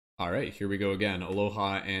All right, here we go again.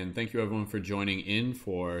 Aloha, and thank you everyone for joining in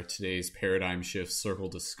for today's Paradigm Shift Circle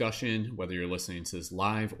discussion, whether you're listening to this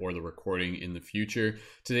live or the recording in the future.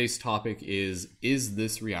 Today's topic is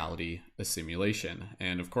this reality a simulation?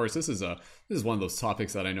 And of course, this is one of those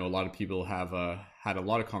topics that I know a lot of people have had a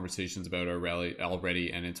lot of conversations about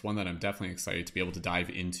already, and it's one that I'm definitely excited to be able to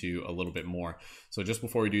dive into a little bit more. So just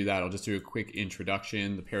before we do that, I'll just do a quick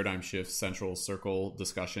introduction. The Paradigm Shift Central Circle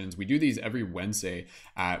discussions, we do these every Wednesday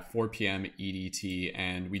at 4 p.m. EDT,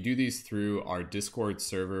 and we do these through our Discord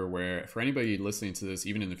server, where for anybody listening to this,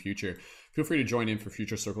 even in the future, feel free to join in for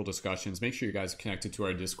future circle discussions. Make sure you guys are connected to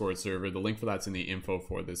our Discord server. The link for that's in the info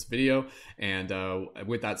for this video. And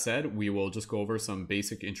with that said, we will just go over some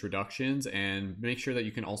basic introductions and make sure that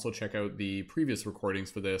you can also check out the previous recordings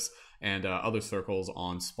for this and other circles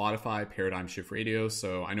on Spotify, Paradigm Shift Radio.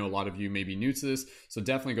 So I know a lot of you may be new to this, so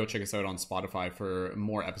definitely go check us out on Spotify for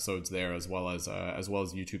more episodes there, as well as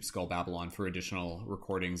YouTube Skull Babylon for additional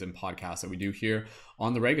recordings and podcasts that we do here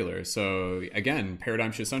on the regular. So again,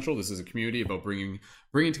 Paradigm Shift Central, this is a community about bringing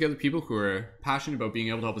together people who are passionate about being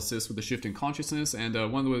able to help assist with the shift in consciousness. And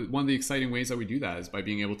one of the exciting ways that we do that is by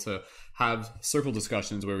being able to have circle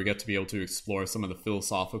discussions where we get to be able to explore some of the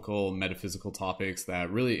philosophical, metaphysical topics that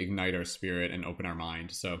really ignite our spirit and open our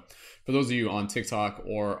mind. So for those of you on TikTok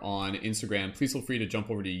or on Instagram, please feel free to jump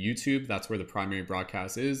over to YouTube. That's where the primary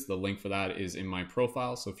broadcast is. The link for that is in my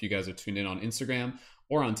profile. So if you guys are tuned in on Instagram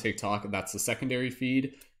or on TikTok, that's the secondary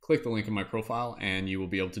feed. Click the link in my profile and you will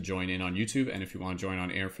be able to join in on YouTube. And if you want to join on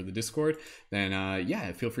air for the Discord, then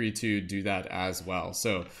feel free to do that as well.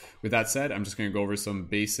 So with that said, I'm just going to go over some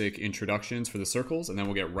basic introductions for the circles, and then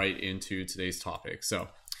we'll get right into today's topic. So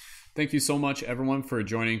thank you so much, everyone, for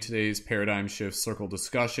joining today's Paradigm Shift Circle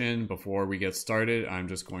discussion. Before we get started, I'm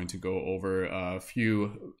just going to go over a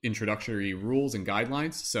few introductory rules and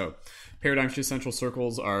guidelines. So Paradigm Shift Central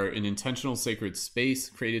Circles are an intentional sacred space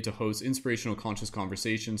created to host inspirational conscious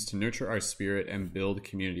conversations to nurture our spirit and build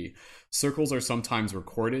community. Circles are sometimes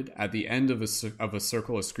recorded. At the end of a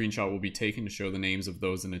circle, a screenshot will be taken to show the names of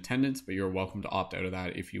those in attendance, but you're welcome to opt out of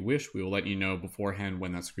that if you wish. We will let you know beforehand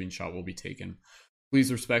when that screenshot will be taken. Please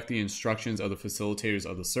respect the instructions of the facilitators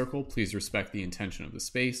of the circle. Please respect the intention of the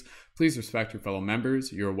space. Please respect your fellow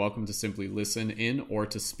members. You're welcome to simply listen in or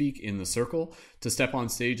to speak in the circle. To step on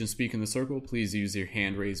stage and speak in the circle, please use your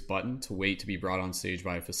hand raise button to wait to be brought on stage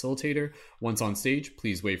by a facilitator. Once on stage,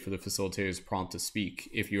 please wait for the facilitator's prompt to speak.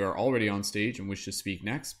 If you are already on stage and wish to speak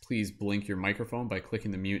next, please blink your microphone by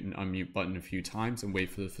clicking the mute and unmute button a few times and wait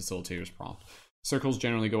for the facilitator's prompt. Circles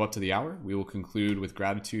generally go up to the hour. We will conclude with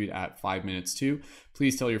gratitude at 5 minutes too.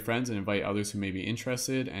 Please tell your friends and invite others who may be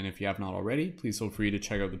interested. And if you have not already, please feel free to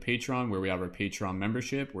check out the Patreon, where we have our Patreon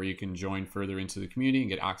membership, where you can join further into the community and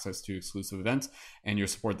get access to exclusive events. And your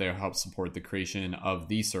support there helps support the creation of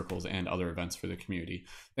these circles and other events for the community.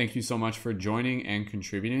 Thank you so much for joining and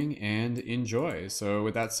contributing, and enjoy. So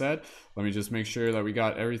with that said, let me just make sure that we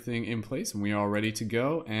got everything in place and we are all ready to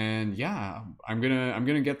go. And yeah, I'm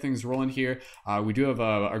gonna get things rolling here. We do have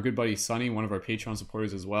our good buddy Sunny, one of our Patreon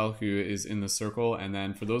supporters as well, who is in the circle. And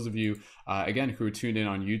then for those of you, again, who are tuned in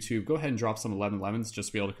on YouTube, go ahead and drop some 1111s just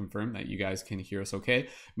to be able to confirm that you guys can hear us okay.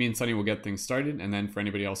 Me and Sunny will get things started. And then for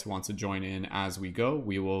anybody else who wants to join in as we go,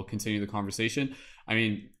 we will continue the conversation. I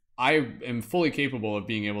mean, I am fully capable of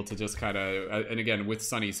being able to just kind of, and again, with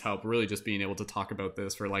Sunny's help, really just being able to talk about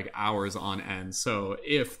this for like hours on end. So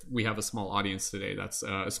if we have a small audience today, that's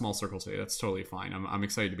a small circle today, that's totally fine. I'm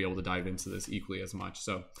excited to be able to dive into this equally as much.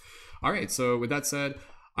 So, all right. So with that said,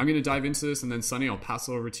 I'm going to dive into this, and then Sunny, I'll pass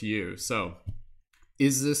it over to you. So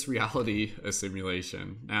is this reality a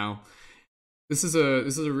simulation? Now, this is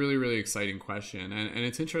a really, really exciting question. And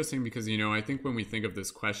it's interesting because, you know, I think when we think of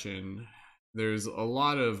this question, there's a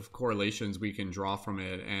lot of correlations we can draw from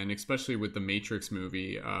it, and especially with the Matrix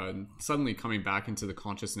movie suddenly coming back into the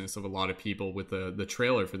consciousness of a lot of people, with the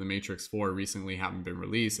trailer for the Matrix 4 recently having been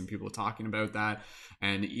released and people talking about that,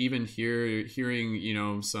 and even hearing, you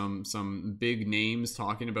know, some big names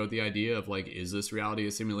talking about the idea of like, is this reality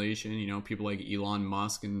a simulation? You know, people like Elon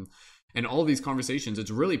Musk and all of these conversations,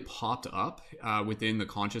 it's really popped up within the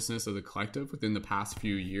consciousness of the collective within the past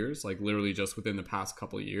few years, like literally just within the past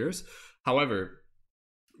couple of years. However,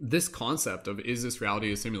 this concept of, is this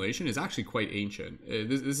reality a simulation, is actually quite ancient.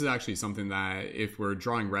 This is actually something that, if we're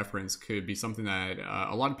drawing reference, could be something that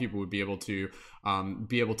a lot of people would be able to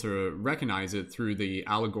recognize it through the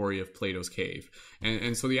allegory of Plato's cave.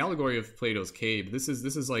 And so the allegory of Plato's cave, this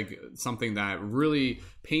is like something that really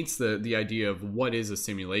paints the idea of what is a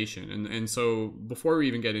simulation. And so before we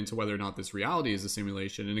even get into whether or not this reality is a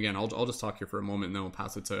simulation, and again, I'll just talk here for a moment, and then we'll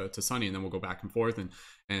pass it to Sunny, and then we'll go back and forth.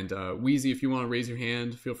 And Wheezy, if you want to raise your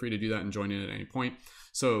hand, feel free to do that and join in at any point.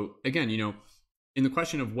 So again, in the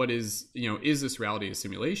question of what is, is this reality a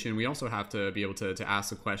simulation, we also have to be able to ask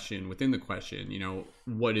the question within the question,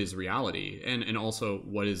 what is reality? And also,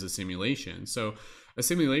 what is a simulation? So a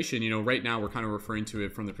simulation, right now we're kind of referring to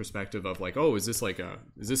it from the perspective of like, oh, is this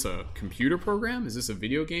a computer program? Is this a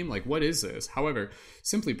video game? Like, what is this? However,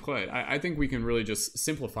 simply put, I think we can really just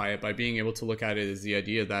simplify it by being able to look at it as the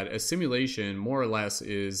idea that a simulation more or less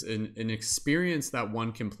is an experience that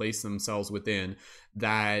one can place themselves within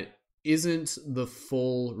that isn't the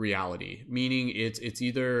full reality, meaning it's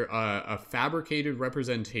either a fabricated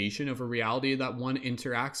representation of a reality that one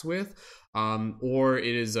interacts with, or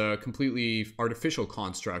it is a completely artificial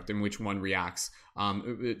construct in which one reacts,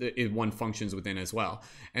 one functions within as well.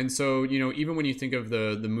 And so, even when you think of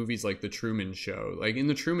the movies like The Truman Show, like in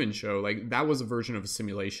The Truman Show, like that was a version of a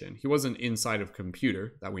simulation. He wasn't inside of a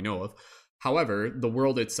computer that we know of. However, the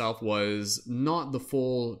world itself was not the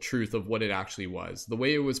full truth of what it actually was. The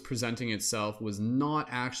way it was presenting itself was not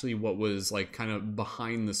actually what was like kind of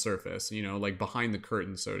behind the surface, like behind the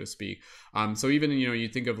curtain, so to speak. So even, you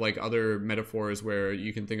think of like other metaphors where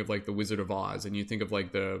you can think of like the Wizard of Oz, and you think of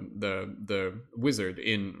like the wizard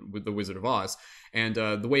with the Wizard of Oz, and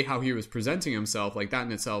the way how he was presenting himself, like that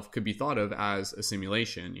in itself could be thought of as a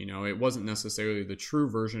simulation. It wasn't necessarily the true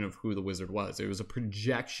version of who the wizard was. It was a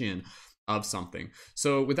projection of something.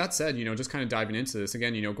 So with that said, just kind of diving into this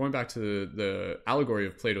again, going back to the allegory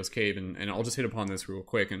of Plato's cave, and I'll just hit upon this real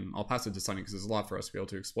quick and I'll pass it to Sunny because there's a lot for us to be able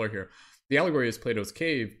to explore here. The allegory is Plato's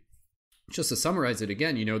cave. Just to summarize it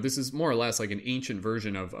again, this is more or less like an ancient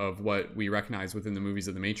version of what we recognize within the movies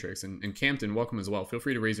of The Matrix. And Campton, welcome as well. Feel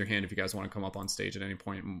free to raise your hand if you guys want to come up on stage at any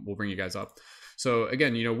point, and we'll bring you guys up. So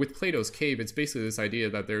again, with Plato's cave, it's basically this idea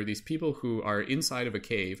that there are these people who are inside of a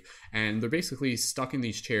cave, and they're basically stuck in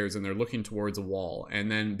these chairs, and they're looking towards a wall. And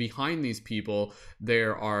then behind these people,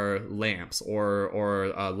 there are lamps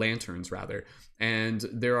or lanterns rather. And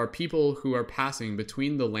there are people who are passing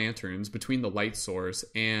between the lanterns, between the light source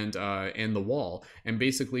and the wall. And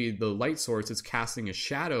basically the light source is casting a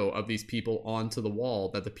shadow of these people onto the wall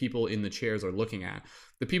that the people in the chairs are looking at.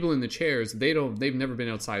 The people in the chairs, they've never been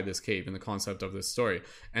outside this cave in the concept of this story.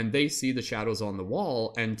 And they see the shadows on the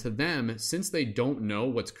wall, and to them, since they don't know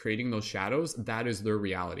what's creating those shadows, that is their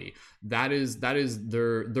reality. That is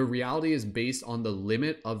their reality is based on the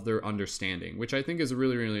limit of their understanding, which I think is a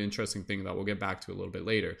really, really interesting thing that we'll get back to a little bit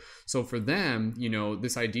later. So for them,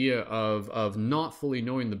 this idea of not fully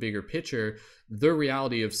knowing the bigger picture, their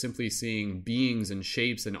reality of simply seeing beings and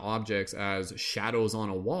shapes and objects as shadows on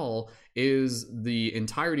a wall is the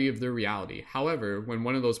entirety of their reality. However, when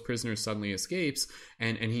one of those prisoners suddenly escapes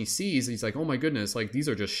and he sees, he's like, oh my goodness, like these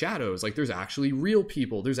are just shadows. Like there's actually real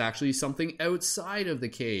people. There's actually something outside of the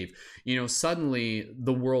cave. Suddenly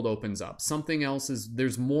the world opens up. Something else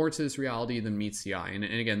there's more to this reality than meets the eye. And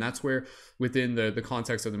again, that's where within the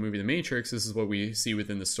context of the movie The Matrix, this is what we see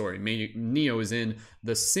within the story. Neo is in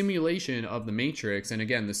the simulation of the Matrix. And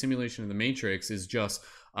again, the simulation of the Matrix is just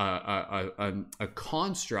a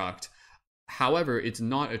construct. However, it's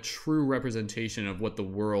not a true representation of what the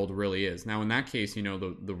world really is. Now, in that case,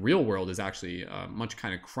 the real world is actually a much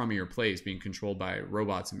kind of crummier place, being controlled by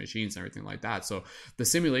robots and machines and everything like that. So the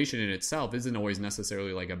simulation in itself isn't always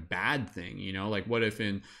necessarily like a bad thing. Like what if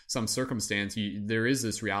in some circumstance there is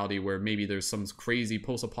this reality where maybe there's some crazy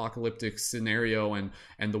post-apocalyptic scenario and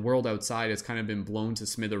the world outside has kind of been blown to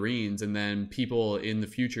smithereens, and then people in the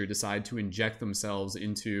future decide to inject themselves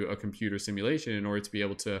into a computer simulation in order to be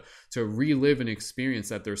able to relive an experience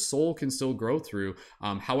that their soul can still grow through.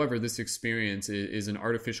 However, this experience is an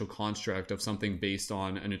artificial construct of something based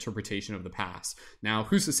on an interpretation of the past. Now,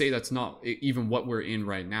 who's to say that's not even what we're in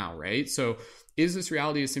right now, right? So is this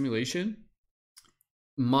reality a simulation?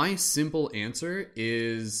 My simple answer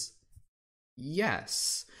is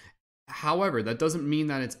yes. However, that doesn't mean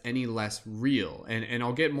that it's any less real. And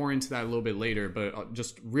I'll get more into that a little bit later, but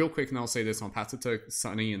just real quick, and I'll say this, and I'll pass it to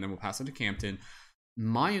Sunny, and then we'll pass it to Campton.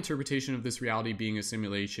 My interpretation of this reality being a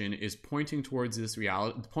simulation is pointing towards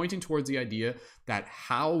the idea that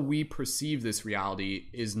how we perceive this reality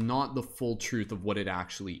is not the full truth of what it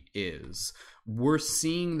actually is. We're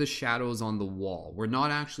seeing the shadows on the wall. We're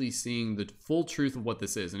not actually seeing the full truth of what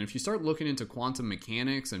this is. And if you start looking into quantum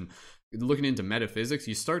mechanics and looking into metaphysics,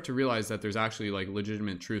 you start to realize that there's actually like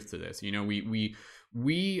legitimate truth to this.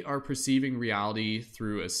 We are perceiving reality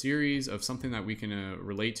through a series of something that we can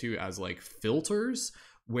relate to as like filters,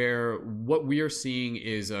 where what we are seeing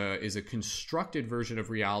is a constructed version of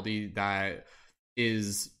reality that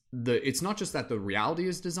is it's not just that the reality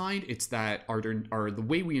is designed, it's that the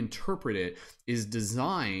way we interpret it is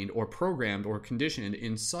designed or programmed or conditioned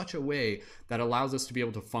in such a way that allows us to be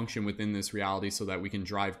able to function within this reality so that we can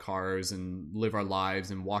drive cars and live our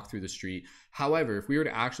lives and walk through the street. However, if we were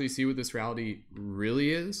to actually see what this reality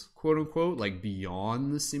really is, quote unquote, like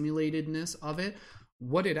beyond the simulatedness of it,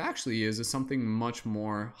 what it actually is something much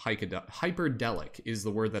more hyperdelic is the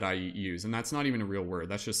word that I use. And that's not even a real word.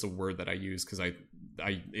 That's just a word that I use because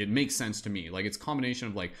it makes sense to me. Like it's a combination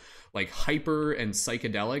of like hyper and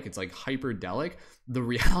psychedelic. It's like hyperdelic. The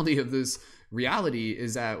reality of this reality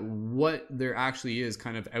is that what there actually is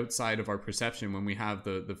kind of outside of our perception when we have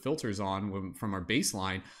the filters on from our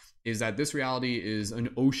baseline is that this reality is an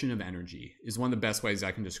ocean of energy, is one of the best ways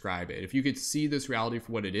I can describe it. If you could see this reality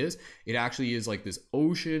for what it is, it actually is like this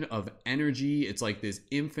ocean of energy. It's like this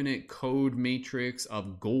infinite code matrix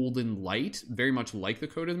of golden light, very much like the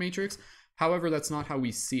code of the Matrix. However, that's not how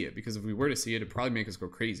we see it, because if we were to see it, it'd probably make us go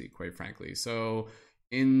crazy, quite frankly. So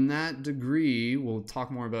in that degree, we'll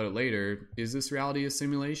talk more about it later, is this reality a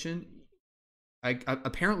simulation?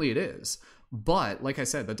 Apparently it is. But like I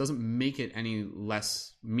said, that doesn't make it any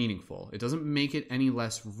less meaningful. It doesn't make it any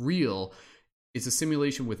less real. It's a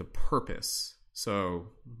simulation with a purpose. So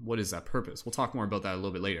what is that purpose? We'll talk more about that a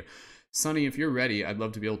little bit later. Sunny, if you're ready, I'd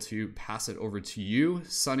love to be able to pass it over to you.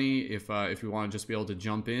 Sunny, if you want to just be able to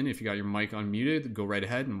jump in, if you got your mic unmuted, go right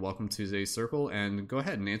ahead and welcome to today's circle and go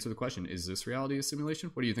ahead and answer the question. Is this reality a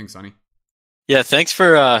simulation? What do you think, Sunny? Yeah, thanks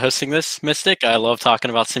for hosting this, Mystic. I love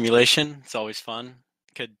talking about simulation. It's always fun.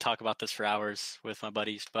 Could talk about this for hours with my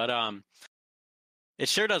buddies, but it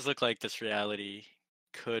sure does look like this reality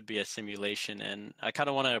could be a simulation, and I kind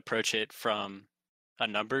of want to approach it from a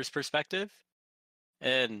numbers perspective.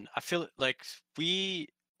 And I feel like we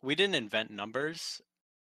didn't invent numbers.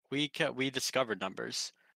 We discovered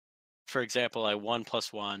numbers. For example, like 1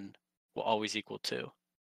 + 1 will always equal 2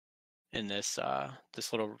 in this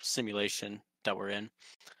this little simulation that we're in.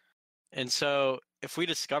 And so if we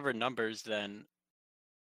discovered numbers, then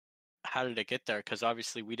how did it get there? Because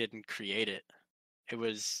obviously we didn't create it. It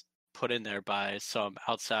was put in there by some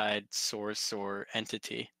outside source or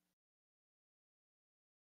entity.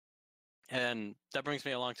 And that brings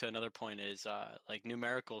me along to another point is like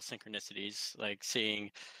numerical synchronicities, like seeing,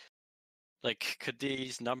 like, could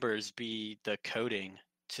these numbers be the coding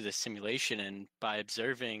to the simulation? And by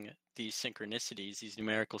observing these synchronicities, these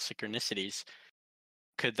numerical synchronicities,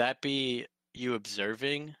 could that be you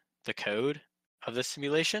observing the code of the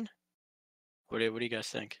simulation? What do you guys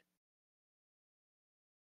think?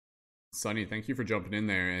 Sunny, thank you for jumping in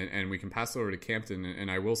there, and we can pass it over to Campton. And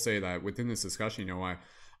I will say that within this discussion,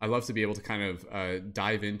 I love to be able to kind of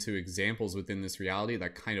dive into examples within this reality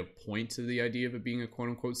that kind of point to the idea of it being a quote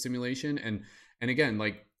unquote simulation. And again,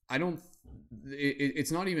 like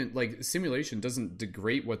it's not even like simulation doesn't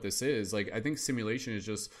degrade what this is. Like I think simulation is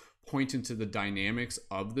just pointing to the dynamics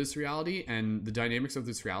of this reality, and the dynamics of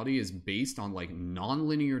this reality is based on like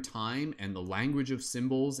non-linear time and the language of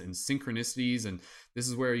symbols and synchronicities. And this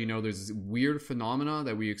is where there's this weird phenomena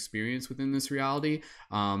that we experience within this reality.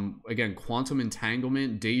 Again, quantum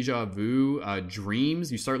entanglement, deja vu,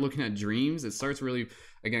 dreams. You start looking at dreams, it starts really,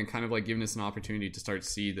 again, kind of like giving us an opportunity to start to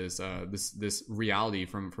see this reality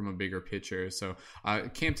from a bigger picture. So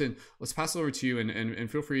Campton, let's pass it over to you, and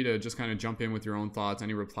feel free to just kind of jump in with your own thoughts,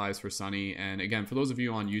 any replies for Sunny. And again, for those of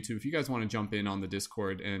you on YouTube, if you guys want to jump in on the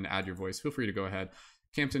Discord and add your voice, feel free to go ahead.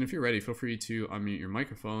 Campton, if you're ready, feel free to unmute your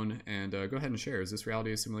microphone and go ahead and share. Is this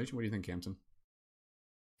reality a simulation? What do you think, Campton?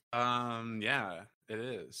 Yeah, it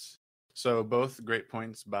is. So both great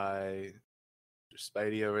points by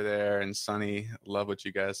Spidey over there and Sunny. Love what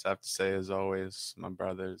you guys have to say as always, my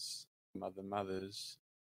brothers, mothers.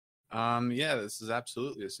 Yeah, this is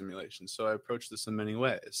absolutely a simulation. So I approach this in many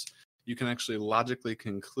ways. You can actually logically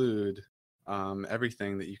conclude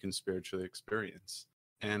everything that you can spiritually experience.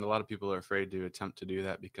 And a lot of people are afraid to attempt to do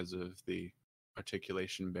that because of the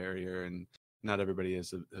articulation barrier, and not everybody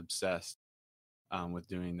is obsessed with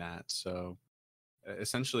doing that. So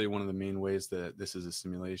essentially, one of the main ways that this is a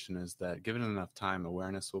simulation is that given enough time,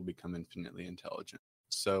 awareness will become infinitely intelligent.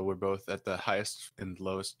 So we're both at the highest and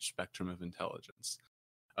lowest spectrum of intelligence,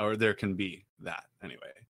 or there can be that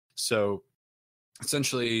anyway. So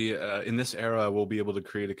essentially, in this era, we'll be able to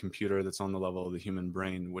create a computer that's on the level of the human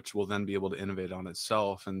brain, which will then be able to innovate on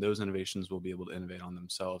itself, and those innovations will be able to innovate on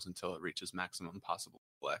themselves until it reaches maximum possible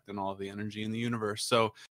intellect and all of the energy in the universe.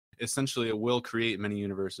 So essentially, it will create many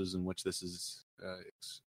universes in which this is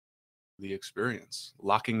the experience.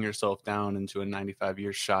 Locking yourself down into a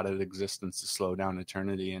 95-year shot at existence to slow down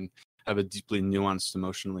eternity and have a deeply nuanced,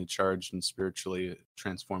 emotionally charged, and spiritually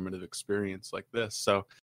transformative experience like this. So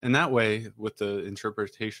And that way, with the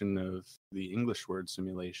interpretation of the English word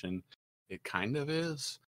simulation, it kind of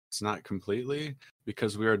is. It's not completely,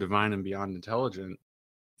 because we are divine and beyond intelligent.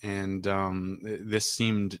 And this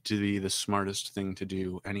seemed to be the smartest thing to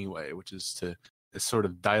do anyway, which is to sort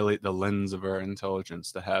of dilate the lens of our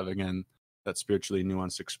intelligence, to have, again, that spiritually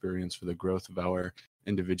nuanced experience for the growth of our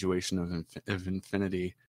individuation of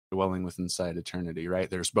infinity dwelling with inside eternity, right?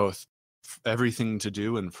 There's both everything to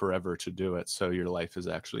do and forever to do it, so your life is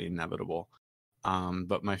actually inevitable.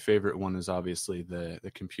 But my favorite one is obviously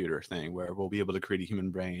the computer thing, where we'll be able to create a human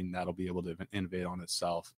brain that'll be able to innovate on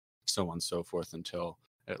itself, so on and so forth, until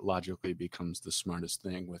it logically becomes the smartest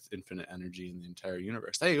thing with infinite energy in the entire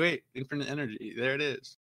universe. Hey, wait, infinite energy. There it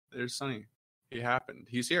is. There's Sonny. He happened.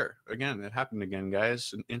 He's here. Again, it happened again,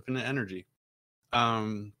 guys. Infinite energy.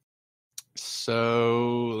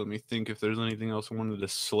 So let me think if there's anything else I wanted to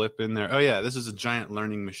slip in there. Oh yeah, this is a giant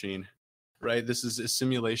learning machine, right? This is a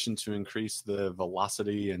simulation to increase the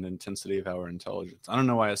velocity and intensity of our intelligence. I don't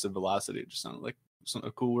know why I said velocity. It just sounded like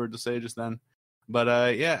a cool word to say just then.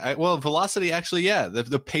 But velocity actually, yeah,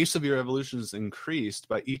 the pace of your evolution is increased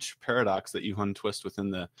by each paradox that you untwist within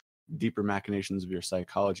the deeper machinations of your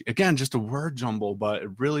psychology. Again, just a word jumble, but it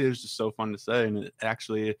really is just so fun to say, and it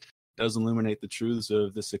actually does illuminate the truths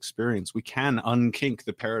of this experience. We can unkink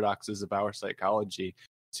the paradoxes of our psychology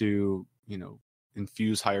to,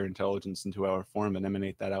 infuse higher intelligence into our form and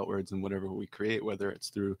emanate that outwards in whatever we create, whether it's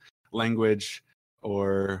through language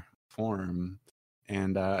or form.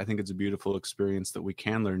 And I think it's a beautiful experience that we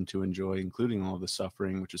can learn to enjoy, including all the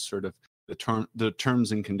suffering, which is sort of the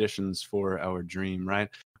terms and conditions for our dream, right?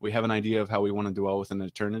 We have an idea of how we want to dwell within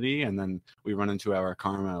eternity, and then we run into our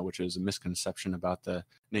karma, which is a misconception about the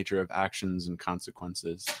nature of actions and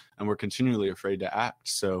consequences. And we're continually afraid to act.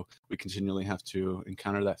 So we continually have to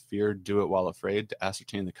encounter that fear, do it while afraid, to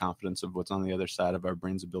ascertain the confidence of what's on the other side of our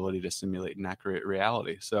brain's ability to simulate an accurate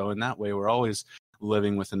reality. So in that way, we're always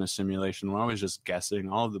living within a simulation. We're always just guessing.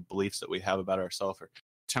 All of the beliefs that we have about ourselves are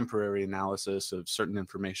temporary analysis of certain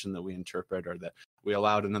information that we interpret, or that we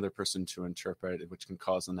allowed another person to interpret, which can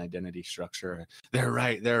cause an identity structure. They're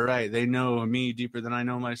right. They know me deeper than I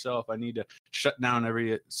know myself. I need to shut down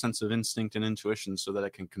every sense of instinct and intuition so that I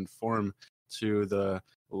can conform to the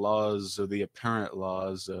laws, or the apparent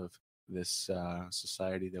laws of this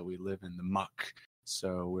society that we live in, the muck.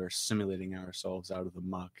 So we're simulating ourselves out of the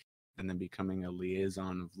muck, and then becoming a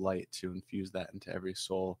liaison of light to infuse that into every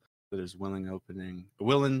soul that is willing, open,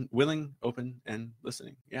 and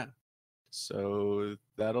listening. Yeah. So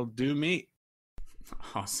that'll do me.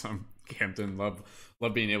 Awesome, Campton. Love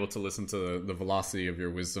being able to listen to the velocity of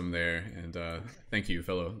your wisdom there, and thank you,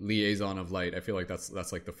 fellow liaison of light. I feel like that's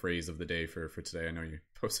like the phrase of the day for today. I know you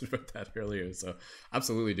posted about that earlier, so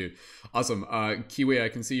absolutely, dude. Awesome. Kiwi, I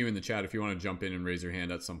can see you in the chat. If you want to jump in and raise your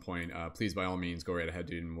hand at some point, please, by all means, go right ahead,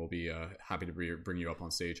 dude, and we'll be happy to bring you up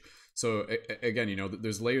on stage. So again,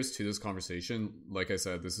 there's layers to this conversation. Like I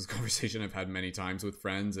said, this is a conversation I've had many times with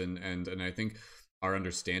friends, and I think our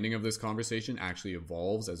understanding of this conversation actually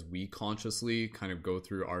evolves as we consciously kind of go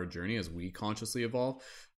through our journey, as we consciously evolve.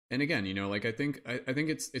 And again, I think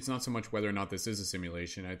it's not so much whether or not this is a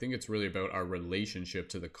simulation. I think it's really about our relationship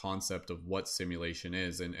to the concept of what simulation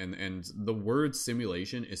is. And the word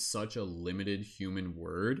simulation is such a limited human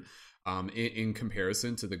word in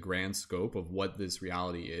comparison to the grand scope of what this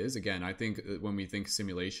reality is. Again, I think when we think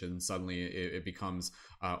simulation, suddenly it becomes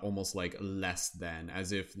almost like less than,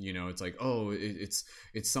 as if, it's like, oh, it's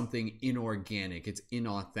something inorganic, it's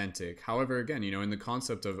inauthentic. However, again, in the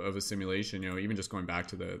concept of a simulation, even just going back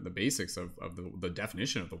to the basics of the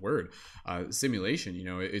definition of the word simulation,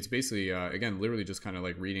 it's basically, again, literally just kind of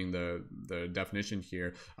like reading the definition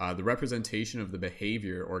here, the representation of the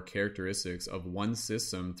behavior or characteristics of one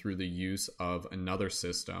system through the use of another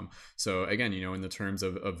system. So again, in the terms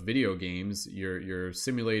of video games, you're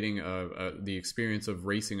simulating the experience of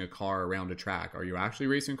racing a car around a track. Are you actually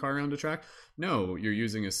racing a car around a track? No, you're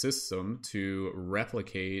using a system to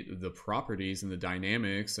replicate the properties and the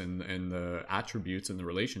dynamics and the attributes and the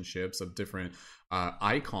relationships of different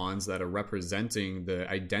icons that are representing the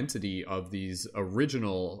identity of these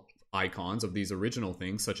original icons, of these original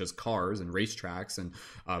things, such as cars and racetracks and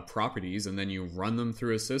properties, and then you run them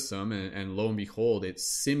through a system, and lo and behold, it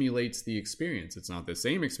simulates the experience. It's not the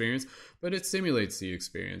same experience, but it simulates the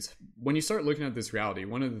experience. When you start looking at this reality,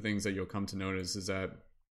 one of the things that you'll come to notice is that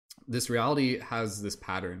this reality has this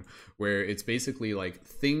pattern where it's basically like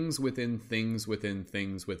things within things within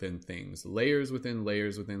things within things, layers within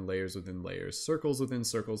layers within layers within layers, circles within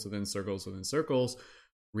circles within circles within circles,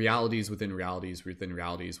 realities within realities within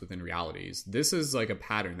realities within realities. This is like a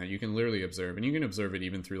pattern that you can literally observe, and you can observe it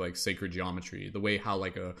even through like sacred geometry, the way how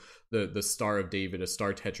like the Star of David, a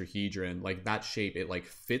star tetrahedron, like that shape, it like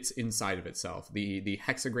fits inside of itself. The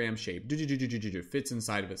hexagram shape fits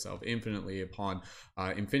inside of itself infinitely upon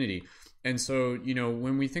infinity. And so, you know,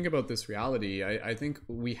 when we think about this reality, I think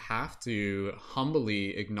we have to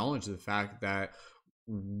humbly acknowledge the fact that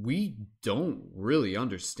we don't really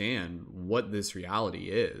understand what this reality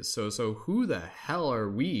is. So who the hell are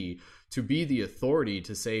we to be the authority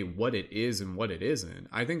to say what it is and what it isn't?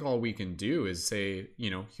 I think all we can do is say, you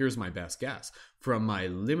know, here's my best guess. From my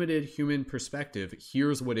limited human perspective,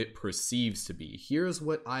 here's what it perceives to be. Here's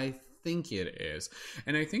what I think it is.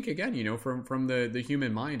 And I think, again, you know, from the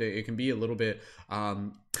human mind, it can be a little bit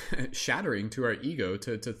shattering to our ego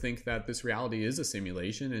to think that this reality is a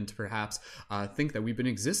simulation, and to perhaps think that we've been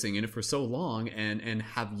existing in it for so long and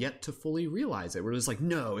have yet to fully realize it. We're just like,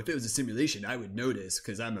 no, if it was a simulation, I would notice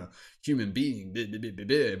because I'm a human being.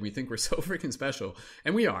 We think we're so freaking special,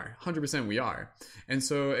 and we are 100%. We are. And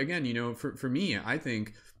so again, you know, for me, I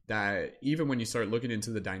think that even when you start looking into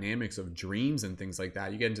the dynamics of dreams and things like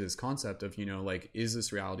that, you get into this concept of, you know, like, is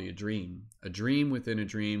this reality a dream within a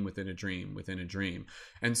dream within a dream within a dream?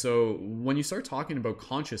 And so when you start talking about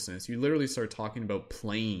consciousness, you literally start talking about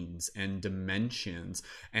planes and dimensions.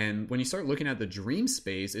 And when you start looking at the dream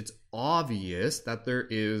space, it's obvious that there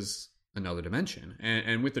is another dimension.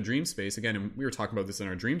 And with the dream space, again, and we were talking about this in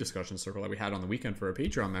our dream discussion circle that we had on the weekend for our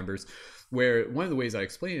Patreon members, where one of the ways I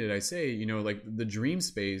explain it, I say, you know, like, the dream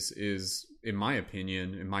space is, in my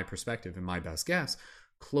opinion, in my perspective, in my best guess,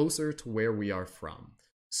 closer to where we are from.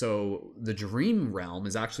 So the dream realm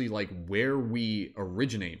is actually like where we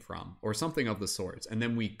originate from, or something of the sorts. And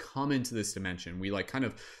then we come into this dimension. We like kind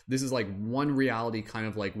of, this is like one reality kind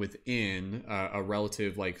of like within a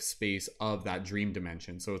relative like space of that dream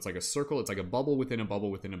dimension. So it's like a circle. It's like a bubble within a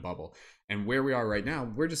bubble within a bubble. And where we are right now,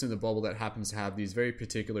 we're just in the bubble that happens to have these very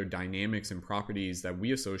particular dynamics and properties that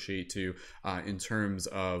we associate to in terms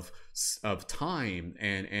of time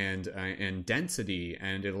and density,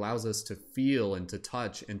 and it allows us to feel and to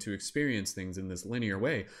touch and to experience things in this linear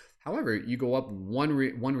way. However, you go up one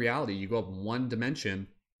reality, you go up one dimension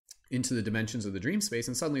into the dimensions of the dream space,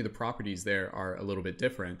 and suddenly the properties there are a little bit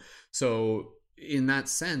different. So in that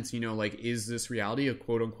sense, you know, like, is this reality a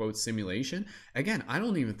quote unquote simulation? Again, I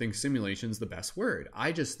don't even think simulation is the best word.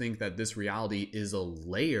 I just think that this reality is a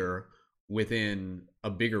layer within a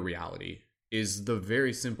bigger reality, is the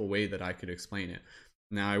very simple way that I could explain it.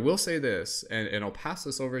 Now, I will say this, and I'll pass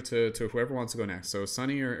this over to whoever wants to go next. So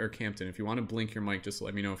Sunny or Campton, if you want to blink your mic, just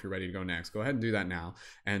let me know if you're ready to go next. Go ahead and do that now.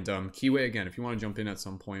 And Kiwi, again, if you want to jump in at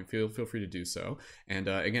some point, feel free to do so. And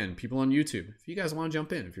again, people on YouTube, if you guys want to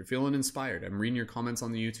jump in, if you're feeling inspired, I'm reading your comments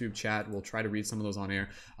on the YouTube chat. We'll try to read some of those on air.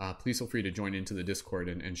 Please feel free to join into the Discord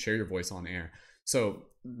and share your voice on air. So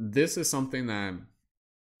this is something that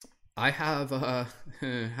I have, how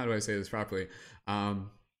do I say this properly?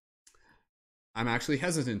 I'm actually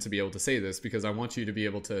hesitant to be able to say this because I want you to be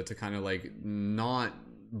able to kind of like not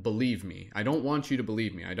believe me. I don't want you to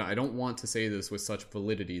believe me. I don't want to say this with such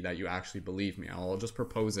validity that you actually believe me. I'll just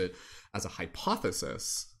propose it as a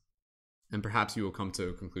hypothesis, and perhaps you will come to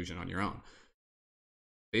a conclusion on your own.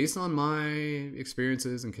 Based on my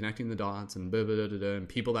experiences and connecting the dots and and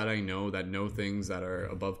people that I know that know things that are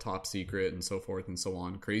above top secret and so forth and so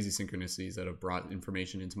on, crazy synchronicities that have brought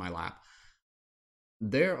information into my lap,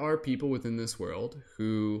 there are people within this world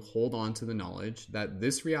who hold on to the knowledge that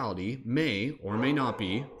this reality may or may not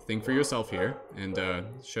be, think for yourself here, and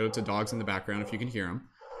shout out to dogs in the background if you can hear them,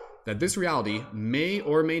 that this reality may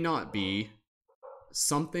or may not be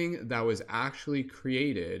something that was actually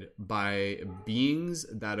created by beings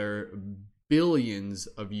that are billions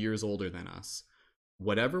of years older than us.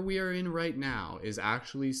 Whatever we are in right now is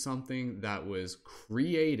actually something that was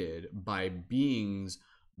created by beings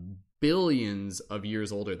billions of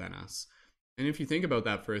years older than us. And if you think about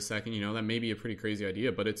that for a second, you know, that may be a pretty crazy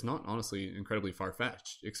idea, but it's not honestly incredibly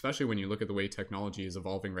far-fetched, especially when you look at the way technology is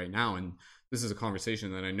evolving right now. And this is a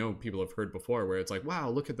conversation that I know people have heard before, where it's like, wow,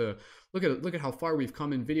 look at how far we've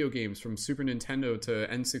come in video games, from Super Nintendo to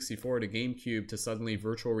N64 to GameCube to suddenly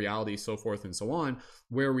virtual reality, so forth and so on.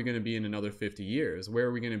 Where are we going to be in another 50 years? Where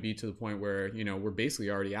are we going to be to the point where, you know, we're basically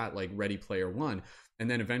already at like Ready Player One? And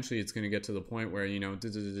then eventually it's going to get to the point where, you know,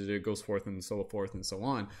 it goes forth and so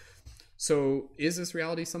on. So is this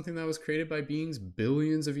reality something that was created by beings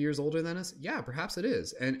billions of years older than us? Yeah, perhaps it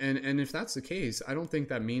is. And if that's the case, I don't think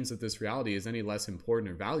that means that this reality is any less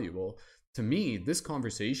important or valuable. To me, this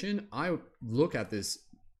conversation, I look at this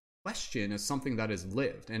question as something that is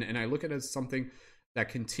lived. And I look at it as something that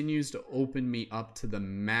continues to open me up to the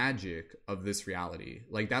magic of this reality.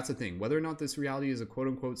 Like, that's the thing. Whether or not this reality is a quote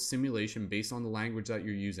unquote simulation based on the language that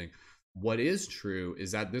you're using, what is true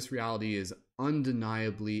is that this reality is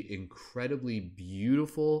undeniably incredibly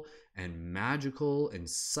beautiful and magical and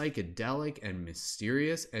psychedelic and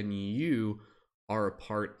mysterious, and you are a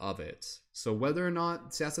part of it. So whether or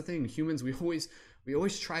not, see, that's the thing, humans, we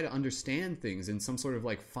always try to understand things in some sort of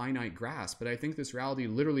like finite grasp, but I think this reality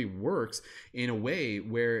literally works in a way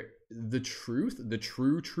where the truth, the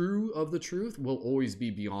true of the truth, will always be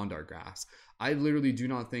beyond our grasp. I literally do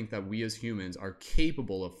not think that we as humans are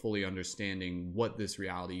capable of fully understanding what this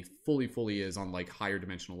reality fully is on like higher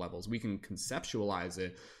dimensional levels. We can conceptualize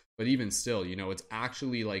it, but even still, you know, it's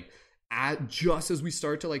actually like just as we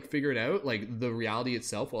start to like figure it out, like the reality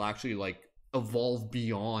itself will actually like evolve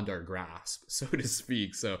beyond our grasp, so to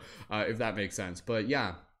speak. So if that makes sense. But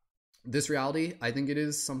yeah, this reality, I think it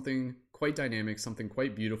is something quite dynamic, something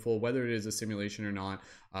quite beautiful, whether it is a simulation or not.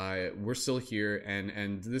 We're still here,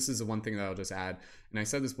 and this is the one thing that I'll just add, and I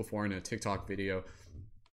said this before in a TikTok video,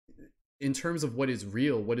 in terms of what is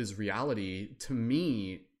real, what is reality, to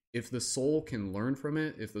me, if the soul can learn from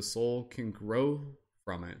it, if the soul can grow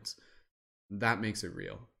from it, that makes it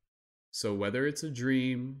real. So whether it's a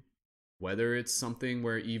dream, whether it's something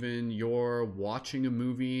where even you're watching a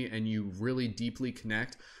movie and you really deeply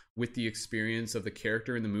connect with the experience of the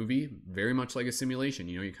character in the movie, very much like a simulation,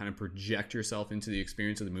 you know, you kind of project yourself into the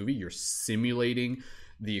experience of the movie, you're simulating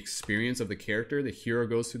the experience of the character, the hero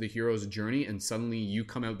goes through the hero's journey, and suddenly you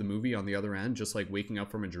come out the movie on the other end, just like waking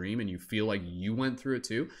up from a dream, and you feel like you went through it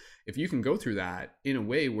too. If you can go through that in a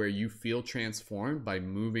way where you feel transformed by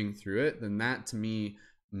moving through it, then that to me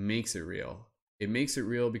makes it real. It makes it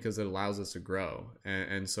real because it allows us to grow.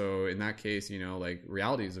 And so in that case, you know, like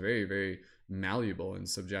reality is a very, very malleable and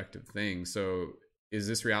subjective thing. So is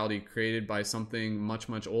this reality created by something much,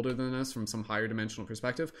 much older than us from some higher dimensional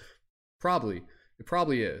perspective? Probably. It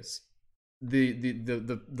probably is.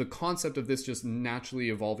 The concept of this just naturally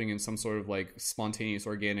evolving in some sort of like spontaneous,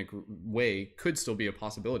 organic way could still be a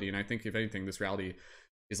possibility. And I think if anything, this reality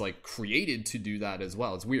is like created to do that as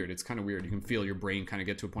well. It's weird. It's kind of weird. You can feel your brain kind of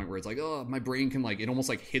get to a point where it's like, oh, my brain can like, it almost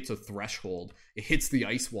like hits a threshold. It hits the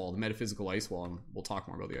ice wall, the metaphysical ice wall. And we'll talk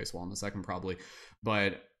more about the ice wall in a second probably.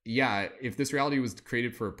 But yeah, if this reality was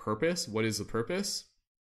created for a purpose, what is the purpose?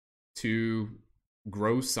 To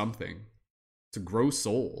grow something, to grow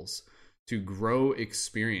souls, to grow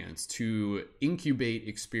experience, to incubate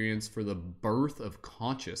experience for the birth of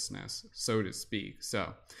consciousness, so to speak.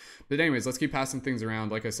 So, but anyways, let's keep passing things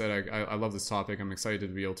around. Like I said, I love this topic. I'm excited to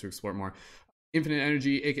be able to explore more. Infinite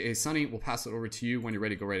Energy, aka Sunny, we'll pass it over to you when you're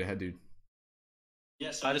ready. Go right ahead, dude.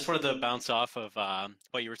 Yes, I just wanted to bounce off of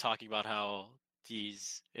what you were talking about, how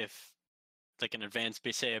these, if like an advanced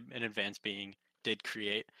being did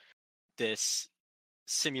create this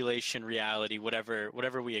simulation reality,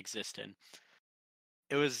 whatever we exist in,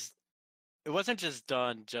 it wasn't just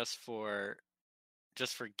done just for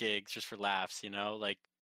gigs, just for laughs, you know. Like,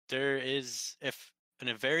 there is, if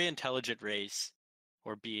a very intelligent race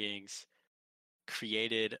or beings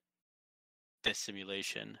created this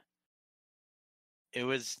simulation, they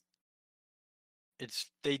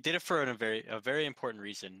did it for a very important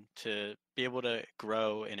reason, to be able to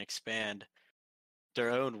grow and expand their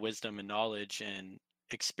own wisdom and knowledge and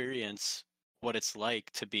experience what it's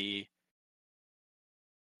like to be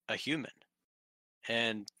a human.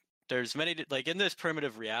 And there's many, like, in this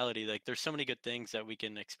primitive reality, like, there's so many good things that we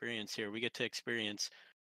can experience here. We get to experience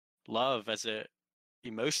love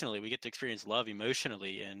emotionally. We get to experience love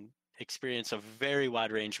emotionally and experience a very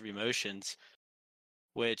wide range of emotions,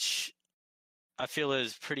 which I feel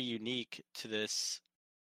is pretty unique to this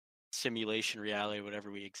simulation reality,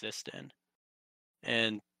 whatever we exist in.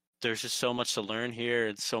 And there's just so much to learn here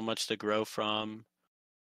and so much to grow from.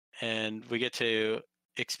 And we get to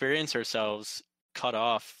experience ourselves cut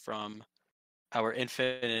off from our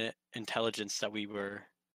infinite intelligence that we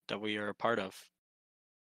are a part of.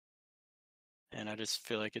 And I just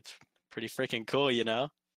feel like it's pretty freaking cool, you know?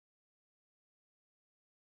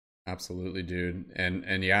 Absolutely, dude.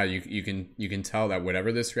 And yeah, you can tell that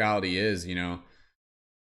whatever this reality is, you know,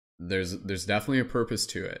 there's definitely a purpose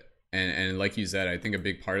to it. And like you said, I think a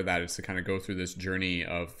big part of that is to kind of go through this journey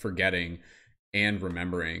of forgetting and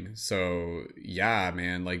remembering. So yeah,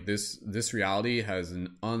 man, like this reality has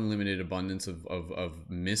an unlimited abundance of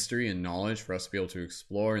mystery and knowledge for us to be able to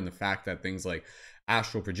explore. And the fact that things like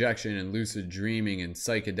astral projection and lucid dreaming and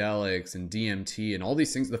psychedelics and DMT and all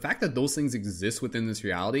these things, the fact that those things exist within this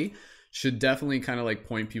reality should definitely kind of like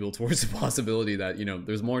point people towards the possibility that,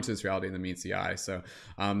 there's more to this reality than meets the eye. So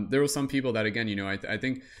there were some people that, again, I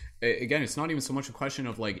think, again, it's not even so much a question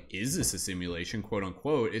of like, is this a simulation, quote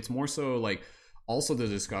unquote. It's more so like also the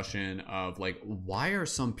discussion of like, why are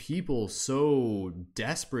some people so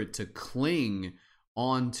desperate to cling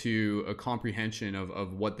onto a comprehension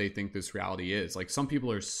of what they think this reality is. Like some people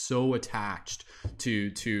are so attached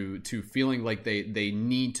to feeling like they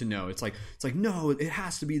need to know. It's like no, it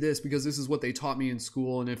has to be this because this is what they taught me in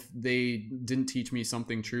school, and if they didn't teach me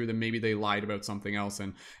something true, then maybe they lied about something else,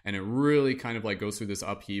 and it really kind of like goes through this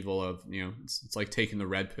upheaval of, it's like taking the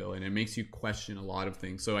red pill, and it makes you question a lot of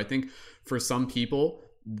things. So I think for some people,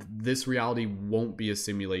 this reality won't be a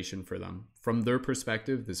simulation for them. From their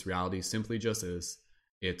perspective, this reality simply just is.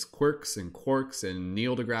 It's quirks and quarks, and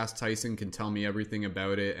Neil deGrasse Tyson can tell me everything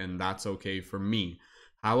about it, and that's okay for me.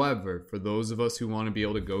 However, for those of us who want to be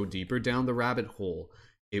able to go deeper down the rabbit hole,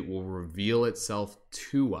 it will reveal itself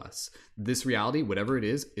to us. This reality, whatever it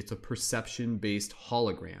is, it's a perception-based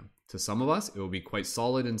hologram. To some of us, it will be quite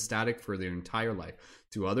solid and static for their entire life.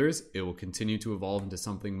 To others, it will continue to evolve into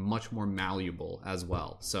something much more malleable as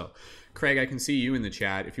well. So, Craig, I can see you in the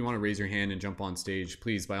chat. If you want to raise your hand and jump on stage,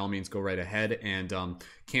 please, by all means, go right ahead. And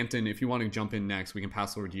Campton, if you want to jump in next, we can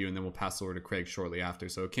pass over to you, and then we'll pass over to Craig shortly after.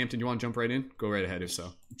 So, Campton, you want to jump right in? Go right ahead if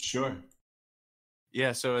so. Sure.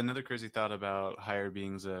 Yeah, so another crazy thought about higher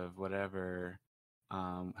beings of whatever,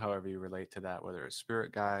 however you relate to that, whether it's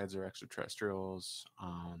spirit guides or extraterrestrials,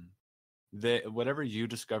 whatever you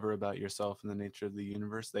discover about yourself and the nature of the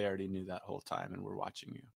universe, they already knew that whole time and were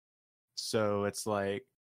watching you. So it's like,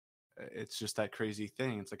 it's just that crazy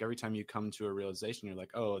thing. It's like every time you come to a realization, you're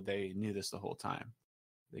like, oh, they knew this the whole time.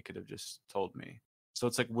 They could have just told me. So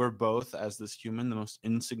it's like we're both, as this human, the most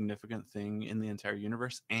insignificant thing in the entire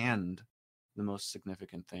universe and the most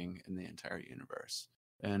significant thing in the entire universe.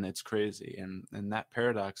 And it's crazy. And that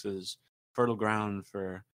paradox is fertile ground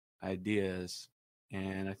for ideas.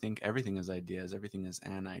 And I think everything is ideas. Everything is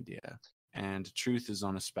an idea. And truth is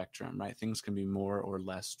on a spectrum, right? Things can be more or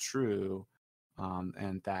less true.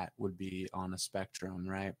 And that would be on a spectrum,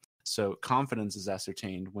 right? So confidence is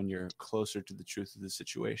ascertained when you're closer to the truth of the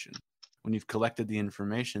situation. When you've collected the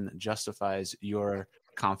information that justifies your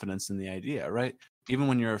confidence in the idea, right? Even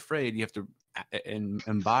when you're afraid, you have to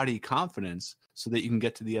embody confidence so that you can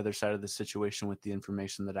get to the other side of the situation with the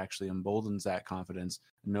information that actually emboldens that confidence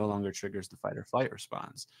and no longer triggers the fight or flight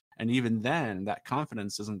response. And even then, that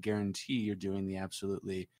confidence doesn't guarantee you're doing the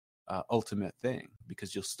absolutely ultimate thing,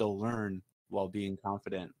 because you'll still learn while being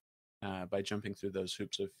confident by jumping through those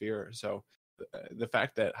hoops of fear. So the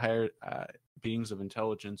fact that higher beings of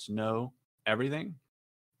intelligence know everything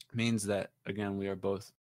means that, again, we are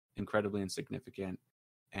both incredibly insignificant,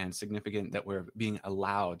 and significant that we're being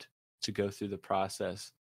allowed to go through the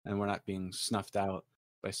process and we're not being snuffed out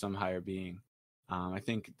by some higher being. I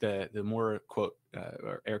think the more, quote,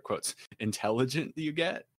 or air quotes, intelligent you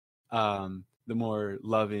get, the more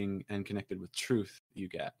loving and connected with truth you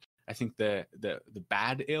get. I think the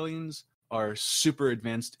bad aliens are super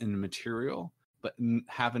advanced in material, but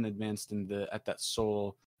haven't advanced at that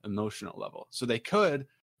soul emotional level. So they could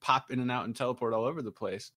pop in and out and teleport all over the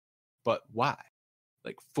place, but why?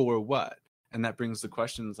 Like, for what? And that brings the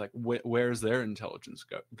questions like, where's their intelligence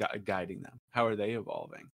guiding them? How are they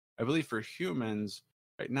evolving? I believe for humans,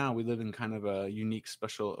 right now, we live in kind of a unique,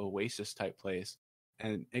 special oasis type place,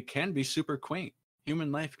 and it can be super quaint.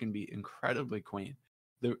 Human life can be incredibly quaint.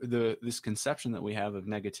 This conception that we have of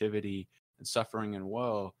negativity and suffering and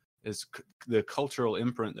woe is the cultural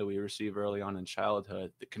imprint that we receive early on in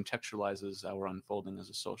childhood that contextualizes our unfolding as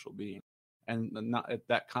a social being. And not at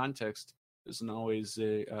that context isn't always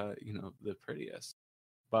the prettiest.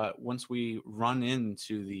 But once we run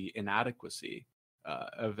into the inadequacy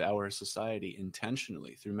of our society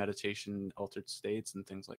intentionally through meditation, altered states, and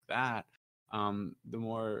things like that, the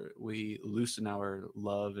more we loosen our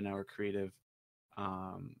love and our creative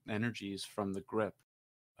energies from the grip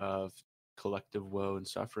of collective woe and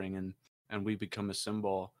suffering, and we become a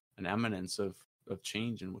symbol, an eminence of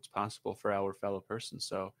change and what's possible for our fellow person.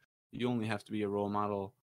 So you only have to be a role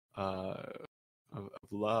model of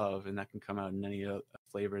love, and that can come out in any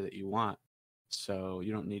flavor that you want. So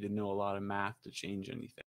you don't need to know a lot of math to change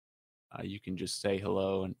anything. You can just say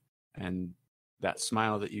hello, and that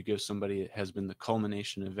smile that you give somebody has been the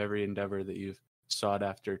culmination of every endeavor that you've sought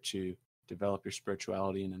after to develop your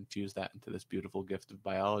spirituality and infuse that into this beautiful gift of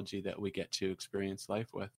biology that we get to experience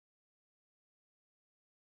life with.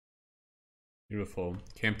 Beautiful.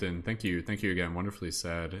 Campton, thank you. Thank you again. Wonderfully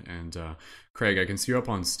said. And Craig, I can see you up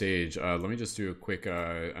on stage. Let me just do a quick,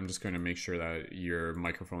 I'm just going to make sure that your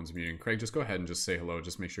microphone's muted. Craig, just go ahead and just say hello.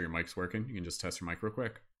 Just make sure your mic's working. You can just test your mic real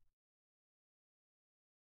quick.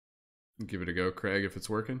 Give it a go, Craig, if it's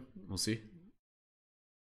working. We'll see.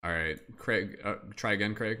 All right, Craig, try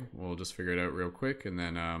again, Craig. We'll just figure it out real quick. And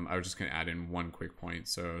then I was just going to add in one quick point.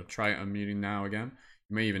 So try unmuting now again.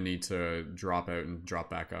 You may even need to drop out and drop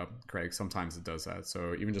back up, Craig. Sometimes it does that.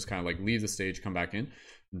 So even just kind of like leave the stage, come back in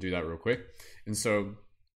and do that real quick. And so,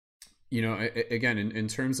 you know, again, in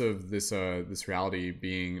terms of this reality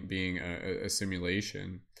being a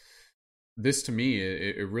simulation, this to me,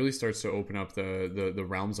 it really starts to open up the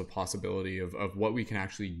realms of possibility of what we can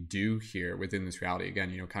actually do here within this reality. Again,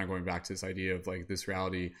 you know, kind of going back to this idea of like this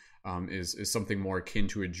reality is something more akin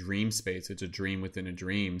to a dream space. It's a dream within a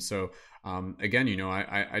dream. So again, you know,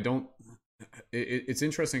 I don't, it's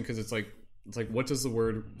interesting because it's like, what does the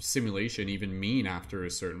word simulation even mean after a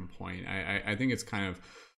certain point? I think it's kind of,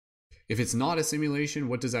 if it's not a simulation,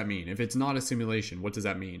 what does that mean? If it's not a simulation, what does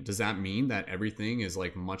that mean? Does that mean that everything is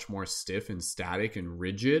like much more stiff and static and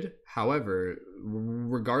rigid? However,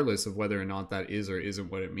 regardless of whether or not that is or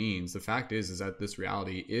isn't what it means, the fact is that this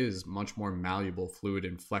reality is much more malleable, fluid,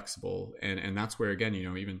 and flexible. And that's where, again, you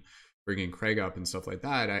know, even bringing Craig up and stuff like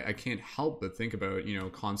that, I can't help but think about, you know,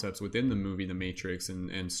 concepts within the movie The Matrix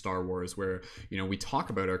and Star Wars where, you know, we talk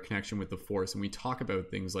about our connection with the Force and we talk about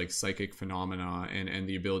things like psychic phenomena and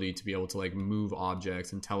the ability to be able to like move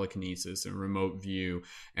objects and telekinesis and remote view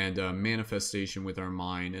and manifestation with our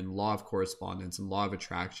mind and law of correspondence and law of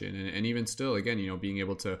attraction and even still, again, you know, being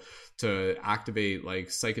able to activate like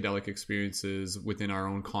psychedelic experiences within our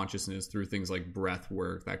own consciousness through things like breath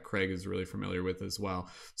work that Craig is really familiar with as well.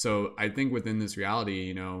 So I think within this reality,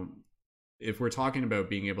 you know, if we're talking about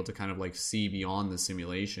being able to kind of like see beyond the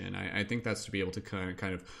simulation, I think that's to be able to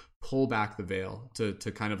kind of pull back the veil to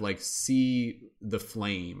kind of like see the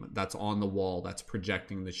flame that's on the wall that's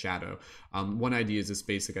projecting the shadow. One idea is this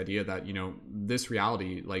basic idea that, you know, this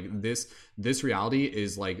reality, like this reality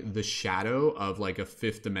is like the shadow of like a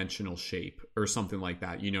fifth dimensional shape or something like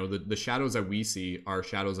that. You know, the shadows that we see are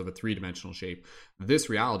shadows of a three-dimensional shape. This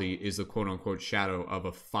reality is a quote unquote shadow of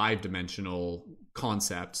a five-dimensional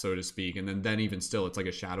concept, so to speak. And then even still, it's like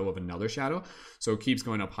a shadow of another shadow. So it keeps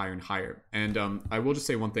going up higher and higher. And I will just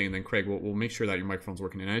say one thing, and then Craig, we'll make sure that your microphone's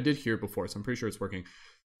working. And I did hear it before, so I'm pretty sure it's working.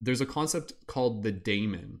 There's a concept called the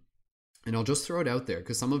daemon. And I'll just throw it out there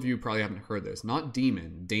because some of you probably haven't heard this. Not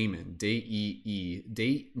demon, daemon, D-A-E-M-O-N.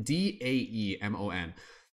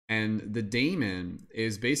 And the daemon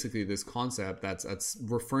is basically this concept that's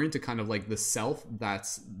referring to kind of like the self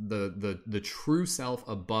that's the true self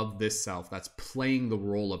above this self that's playing the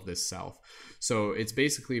role of this self. So it's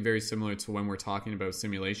basically very similar to when we're talking about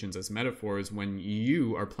simulations as metaphors, when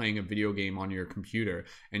you are playing a video game on your computer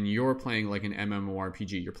and you're playing like an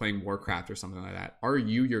MMORPG, you're playing Warcraft or something like that. Are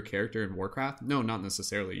you your character in Warcraft? No, not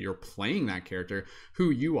necessarily. You're playing that character.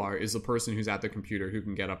 Who you are is the person who's at the computer who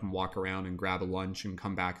can get up and walk around and grab a lunch and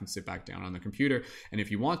come back and sit back down on the computer. And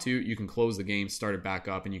if you want to, you can close the game, start it back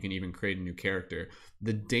up, and you can even create a new character.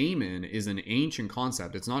 The daemon is an ancient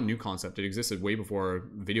concept. It's not a new concept. It existed way before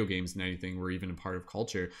video games and anything were even a part of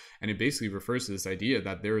culture. And it basically refers to this idea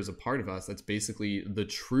that there is a part of us that's basically the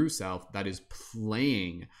true self that is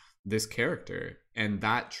playing this character. And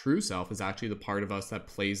that true self is actually the part of us that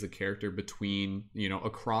plays the character between, you know,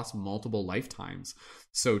 across multiple lifetimes,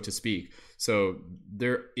 so to speak. So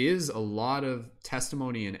there is a lot of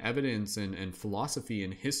testimony and evidence and philosophy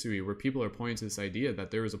and history where people are pointing to this idea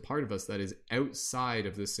that there is a part of us that is outside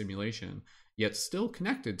of this simulation, yet still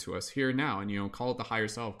connected to us here now. And, you know, call it the higher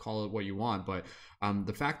self, call it what you want. But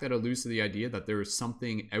the fact that it alludes to the idea that there is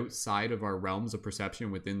something outside of our realms of perception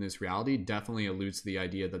within this reality definitely alludes to the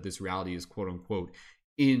idea that this reality is quote unquote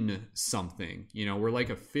in something. You know, we're like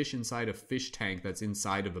a fish inside a fish tank that's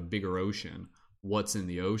inside of a bigger ocean. What's in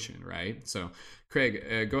the ocean, right? So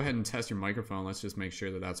Craig, go ahead and test your microphone. Let's just make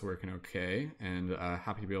sure that that's working okay. And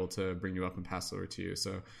happy to be able to bring you up and pass it over to you.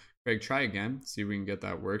 So Craig, try again, see if we can get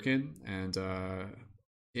that working. And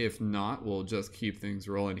if not, we'll just keep things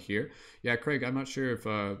rolling here. Yeah, Craig, I'm not sure if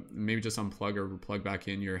maybe just unplug or plug back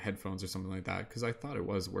in your headphones or something like that, because I thought it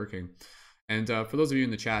was working. And for those of you in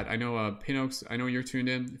the chat, I know Pinox, I know you're tuned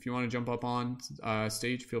in. If you want to jump up on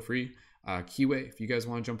stage, feel free. Kiwi, if you guys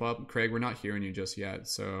want to jump up. Craig, we're not hearing you just yet,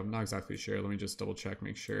 so I'm not exactly sure. Let me just double check,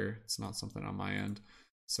 make sure it's not something on my end.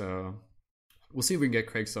 So we'll see if we can get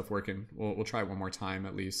Craig's stuff working. We'll try it one more time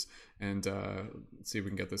at least, and see if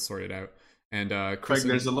we can get this sorted out. And Craig,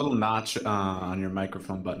 there's a little notch on your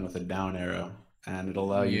microphone button with a down arrow. and it'll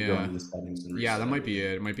allow you to go Yeah. into the settings and Yeah, reset that might be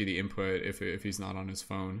everything. it. It might be the input if he's not on his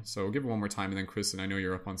phone. So we'll give it one more time, and then Kristen, I know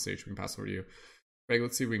you're up on stage. We can pass over to you. Greg,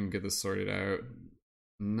 let's see if we can get this sorted out.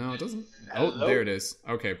 No, it doesn't. Oh, Hello? there it is.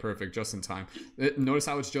 Okay, perfect. Just in time. Notice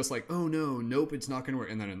how it's just like, oh no, nope, it's not going to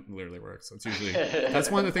work. And then it literally works. So it's usually,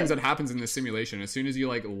 that's one of the things that happens in the simulation. As soon as you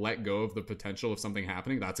like let go of the potential of something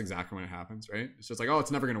happening, that's exactly when it happens, right? It's just like, oh,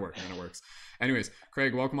 it's never going to work. And then it works. Anyways,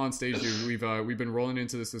 Craig, welcome on stage, dude. We've been rolling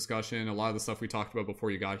into this discussion. A lot of the stuff we talked about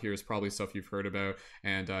before you got here is probably stuff you've heard about.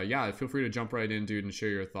 And yeah, feel free to jump right in, dude, and share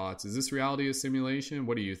your thoughts. Is this reality a simulation?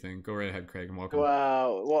 What do you think? Go right ahead, Craig, and welcome.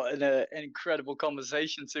 Wow, what an incredible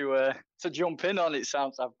conversation to jump in on. It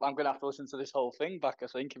sounds I'm going to have to listen to this whole thing back, I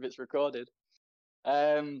think, if it's recorded.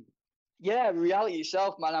 Yeah, reality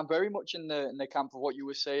itself, man. I'm very much in the camp of what you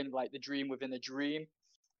were saying, like the dream within a dream.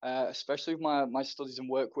 Especially with my studies and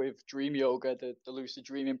work with dream yoga, the lucid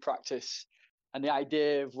dreaming practice, and the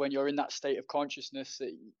idea of when you're in that state of consciousness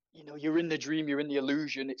that you're in the dream, you're in the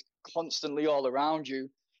illusion, it's constantly all around you,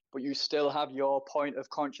 but you still have your point of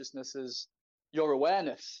consciousness as your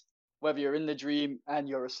awareness. Whether you're in the dream and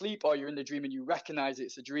you're asleep, or you're in the dream and you recognize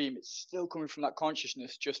it's a dream, it's still coming from that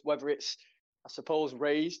consciousness, just whether it's, I suppose,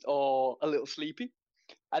 raised or a little sleepy.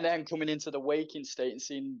 And then coming into the waking state and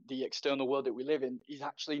seeing the external world that we live in is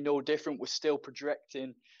actually no different. We're still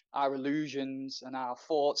projecting our illusions and our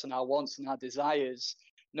thoughts and our wants and our desires,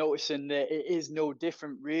 noticing that it is no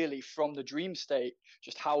different really from the dream state.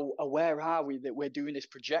 Just how aware are we that we're doing this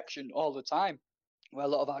projection all the time, where a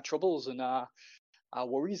lot of our troubles and our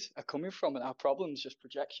worries are coming from, and our problems just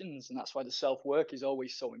projections. And that's why the self-work is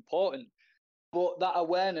always so important. But that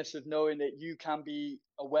awareness of knowing that you can be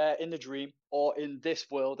aware in the dream or in this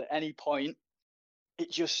world at any point, it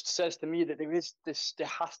just says to me that there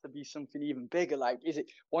has to be something even bigger. Like, is it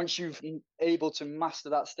once you've able to master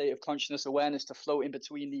that state of consciousness awareness to float in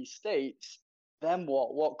between these states, then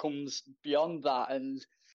what comes beyond that? And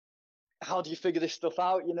how do you figure this stuff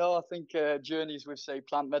out? I think journeys with, say,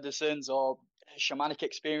 plant medicines or shamanic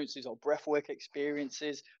experiences or breathwork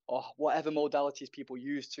experiences or whatever modalities people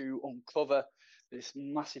use to uncover this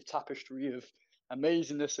massive tapestry of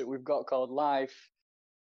amazingness that we've got called life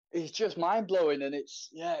is just mind-blowing. And it's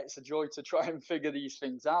a joy to try and figure these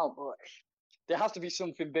things out, but there has to be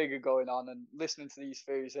something bigger going on. And listening to these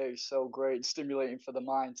theories there is so great and stimulating for the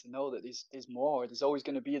mind to know that there's more. There's always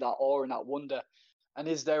going to be that awe and that wonder. And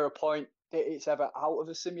is there a point that it's ever out of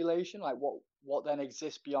a simulation? Like, what then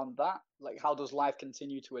exists beyond that? Like, how does life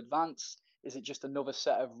continue to advance? Is it just another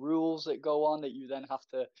set of rules that go on that you then have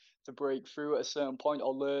to break through at a certain point,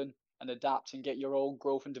 or learn and adapt and get your own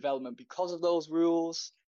growth and development because of those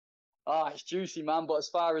rules? It's juicy, man. But as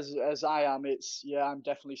far as I am, I'm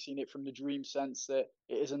definitely seeing it from the dream sense that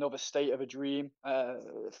it is another state of a dream,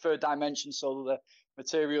 third dimension. So the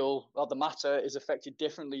material or the matter is affected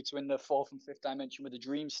differently to in the fourth and fifth dimension with the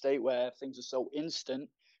dream state, where things are so instant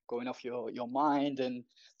going off your mind. And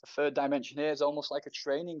the third dimension here is almost like a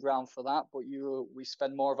training ground for that, but we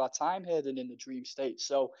spend more of our time here than in the dream state.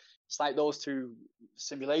 So it's like those two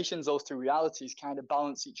simulations, those two realities kind of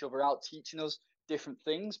balance each other out, teaching us different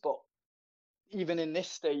things. But even in this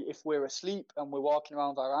state, if we're asleep and we're walking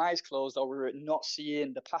around with our eyes closed, or we're not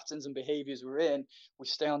seeing the patterns and behaviors we're in, we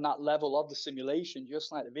stay on that level of the simulation,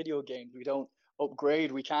 just like the video games. We don't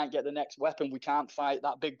upgrade. We can't get the next weapon. We can't fight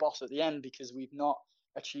that big boss at the end because we've not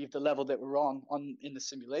achieved the level that we're on in the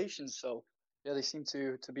simulation. So yeah, they seem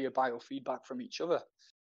to be a biofeedback from each other.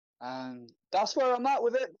 And that's where I'm at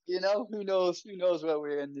with it. Who knows where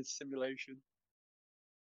we're in this simulation.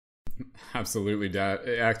 Absolutely,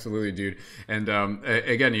 dude. And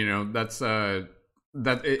again, that's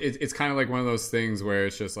it's kind of like one of those things where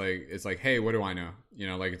it's just like, hey, what do I know?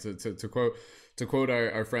 Like to quote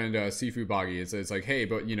our friend Sifu Bagi, it's like, hey,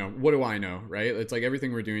 but what do I know, right? It's like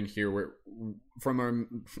everything we're doing here, we're from our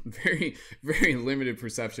very, very limited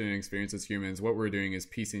perception and experience as humans, what we're doing is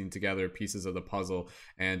piecing together pieces of the puzzle,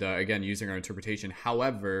 and again, using our interpretation.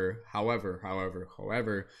 However,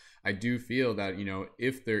 I do feel that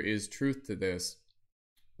if there is truth to this,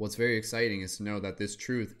 what's very exciting is to know that this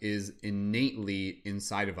truth is innately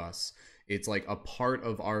inside of us. It's like a part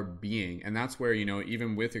of our being. And that's where,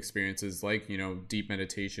 even with experiences like, deep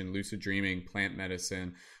meditation, lucid dreaming, plant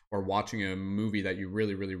medicine, or watching a movie that you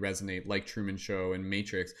really, really resonate, like Truman Show and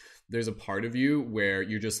Matrix, there's a part of you where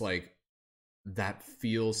you're just like, that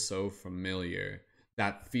feels so familiar.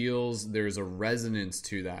 There's a resonance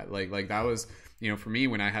to that. Like that was, for me,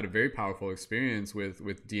 when I had a very powerful experience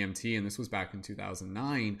with DMT, and this was back in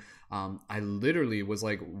 2009, I literally was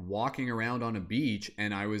like walking around on a beach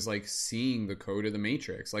and I was like seeing the code of the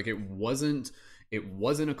Matrix. Like it wasn't It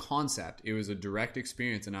wasn't a concept. It was a direct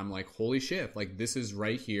experience. And I'm like, holy shit, like this is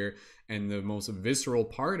right here. And the most visceral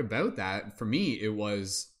part about that for me, it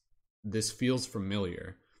was, this feels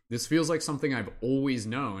familiar. This feels like something I've always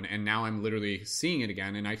known. And now I'm literally seeing it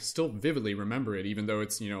again. And I still vividly remember it, even though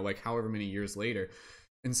it's, you know, like however many years later.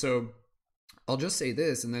 And so I'll just say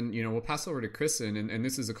this, and then, you know, we'll pass over to Kristen, and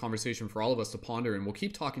this is a conversation for all of us to ponder, and we'll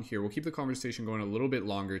keep talking here. We'll keep the conversation going a little bit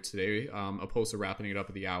longer today, opposed to wrapping it up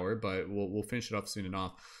at the hour, but we'll finish it up soon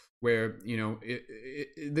enough. Where, you know,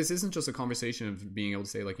 this isn't just a conversation of being able to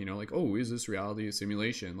say, like, you know, like, oh, is this reality a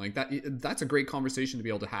simulation? Like that's a great conversation to be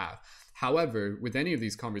able to have. However, with any of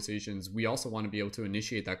these conversations, we also want to be able to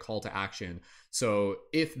initiate that call to action. So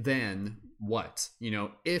if then what, you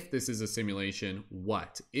know, if this is a simulation,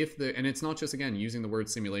 what if and it's not just, again, using the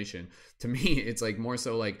word simulation. To me, it's like more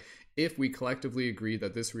so like, if we collectively agree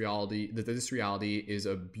that this reality is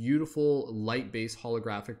a beautiful light-based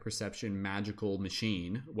holographic perception magical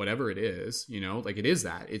machine, whatever it is, you know, like it is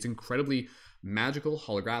that, it's incredibly magical,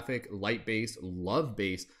 holographic, light-based,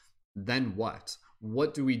 love-based, then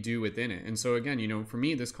what do we do within it? And so again, you know, for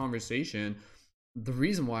me, this conversation, the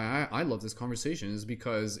reason why I love this conversation is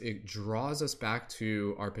because it draws us back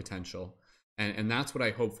to our potential. And that's what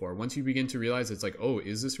I hope for. Once you begin to realize it's like, oh,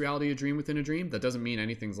 is this reality a dream within a dream? That doesn't mean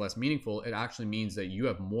anything's less meaningful. It actually means that you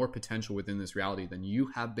have more potential within this reality than you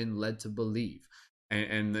have been led to believe.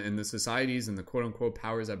 And the societies and the quote unquote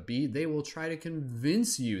powers that be, they will try to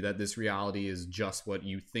convince you that this reality is just what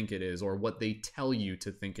you think it is, or what they tell you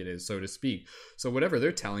to think it is, so to speak. So whatever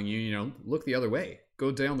they're telling you, you know, look the other way. Go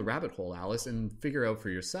down the rabbit hole, Alice, and figure out for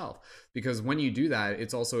yourself. Because when you do that,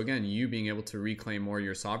 it's also, again, you being able to reclaim more of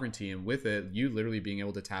your sovereignty, and with it, you literally being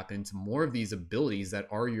able to tap into more of these abilities that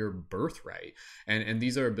are your birthright. And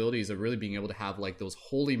these are abilities of really being able to have like those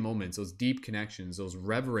holy moments, those deep connections, those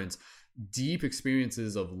reverence, deep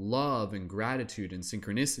experiences of love and gratitude and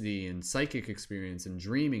synchronicity and psychic experience and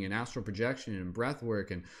dreaming and astral projection and breath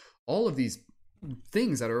work and all of these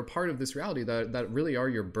things that are a part of this reality that really are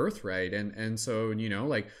your birthright. And so, you know,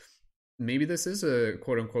 like maybe this is a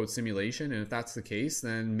quote unquote simulation, and if that's the case,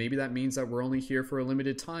 then maybe that means that we're only here for a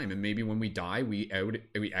limited time, and maybe when we die we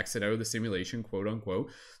exit out of the simulation, quote unquote.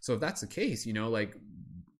 So if that's the case, you know, like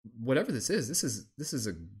whatever this is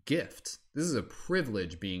a gift. This is a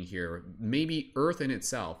privilege being here. Maybe Earth in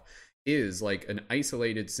itself is like an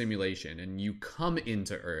isolated simulation, and you come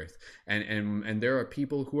into Earth, and there are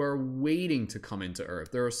people who are waiting to come into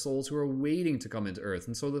Earth. There are souls who are waiting to come into Earth.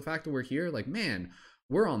 And so the fact that we're here, like, man,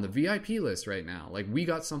 we're on the VIP list right now. Like, we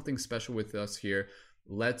got something special with us here.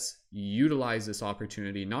 Let's utilize this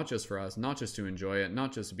opportunity, not just for us, not just to enjoy it,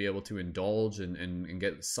 not just to be able to indulge and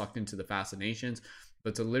get sucked into the fascinations,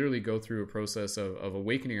 but to literally go through a process of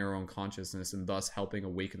awakening our own consciousness, and thus helping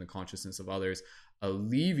awaken the consciousness of others,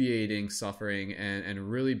 alleviating suffering,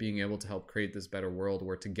 and really being able to help create this better world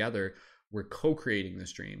where together we're co-creating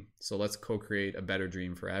this dream. So let's co-create a better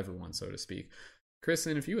dream for everyone, so to speak.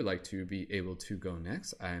 Kristen, if you would like to be able to go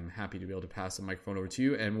next, I'm happy to be able to pass the microphone over to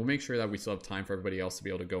you, and we'll make sure that we still have time for everybody else to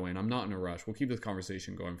be able to go in. I'm not in a rush. We'll keep this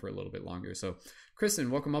conversation going for a little bit longer. So,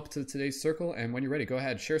 Kristen, welcome up to today's circle, and when you're ready, go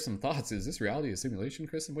ahead, share some thoughts. Is this reality a simulation,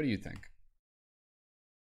 Kristen? What do you think?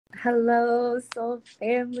 Hello, soul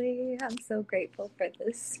family. I'm so grateful for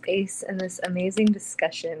this space and this amazing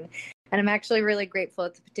discussion. And I'm actually really grateful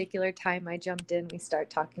at the particular time I jumped in, we start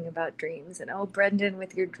talking about dreams. And oh, Brendan,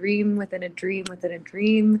 with your dream within a dream within a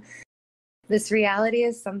dream, this reality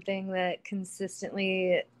is something that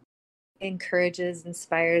consistently encourages,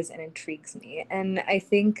 inspires, and intrigues me. And I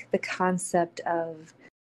think the concept of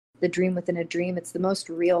the dream within a dream, it's the most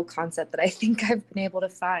real concept that I think I've been able to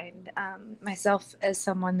find. Myself, as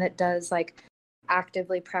someone that does like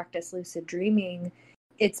actively practice lucid dreaming,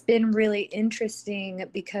 it's been really interesting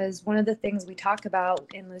because one of the things we talk about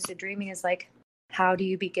in lucid dreaming is like, how do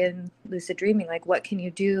you begin lucid dreaming? Like, what can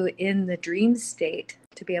you do in the dream state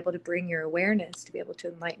to be able to bring your awareness, to be able to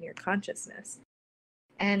enlighten your consciousness?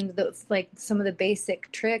 And like some of the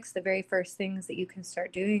basic tricks, the very first things that you can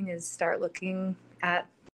start doing is start looking at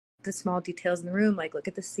the small details in the room, like look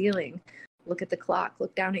at the ceiling, look at the clock,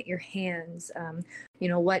 look down at your hands,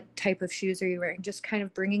 what type of shoes are you wearing? Just kind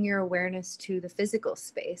of bringing your awareness to the physical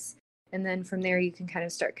space. And then from there, you can kind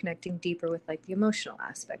of start connecting deeper with like the emotional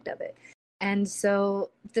aspect of it. And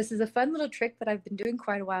so this is a fun little trick that I've been doing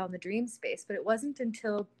quite a while in the dream space, but it wasn't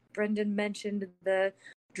until Brendan mentioned the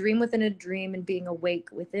dream within a dream and being awake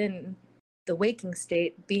within the waking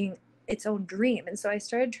state being its own dream. And so I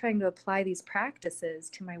started trying to apply these practices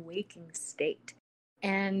to my waking state.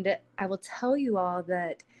 And I will tell you all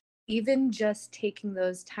that even just taking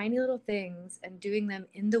those tiny little things and doing them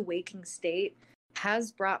in the waking state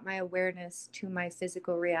has brought my awareness to my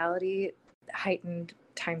physical reality heightened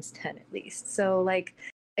times 10 at least. So like,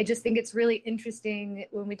 I just think it's really interesting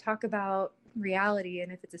when we talk about reality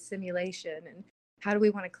and if it's a simulation and how do we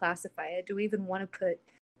want to classify it? Do we even want to put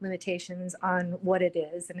limitations on what it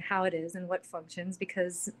is and how it is and what functions?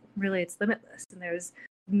 Because really it's limitless and there's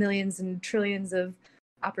millions and trillions of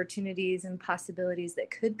opportunities and possibilities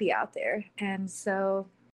that could be out there. And so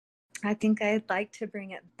I think I'd like to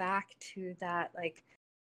bring it back to that, like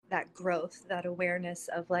that growth, that awareness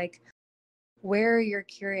of like, where are your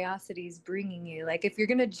curiosities bringing you? Like if you're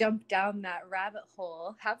going to jump down that rabbit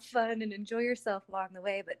hole, have fun and enjoy yourself along the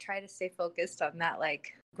way, but try to stay focused on that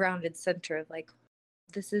like grounded center of like,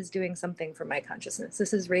 this is doing something for my consciousness.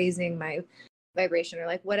 This is raising my vibration, or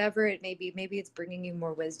like whatever it may be. Maybe it's bringing you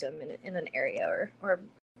more wisdom in an area, or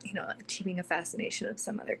you know, achieving a fascination of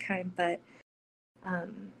some other kind. But I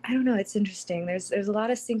don't know, it's interesting. There's a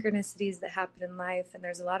lot of synchronicities that happen in life, and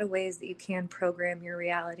there's a lot of ways that you can program your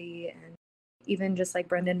reality. And even just like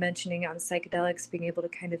Brendan mentioning on psychedelics, being able to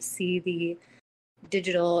kind of see the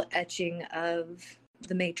digital etching of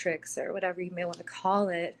the matrix or whatever you may want to call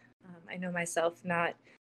it. I know myself not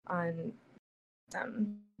on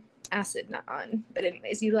acid, but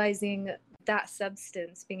anyways, utilizing that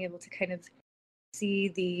substance, being able to kind of see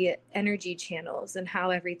the energy channels and how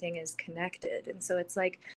everything is connected. And so it's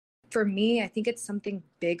like, for me, I think it's something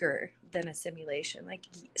bigger than a simulation. Like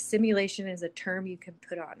simulation is a term you can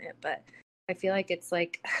put on it, but I feel like it's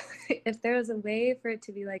like, if there was a way for it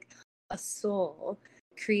to be like a soul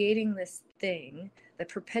creating this thing that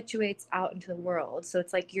perpetuates out into the world. So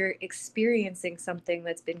it's like you're experiencing something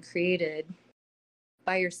that's been created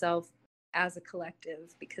by yourself as a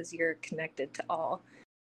collective because you're connected to all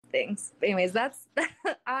things. But anyways, that's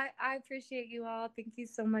I appreciate you all. Thank you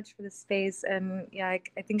so much for the space. And yeah,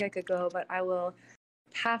 I think I could go, but I will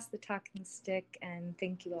pass the talking stick, and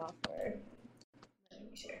thank you all for letting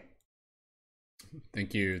me share.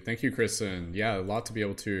 Thank you, Kristen. Yeah, a lot to be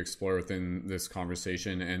able to explore within this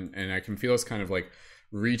conversation, and I can feel us kind of like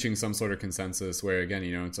reaching some sort of consensus where, again,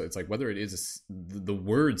 you know, it's like whether it is the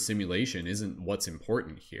word simulation isn't what's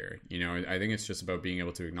important here. You know, I think it's just about being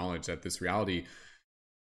able to acknowledge that this reality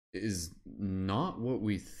is not what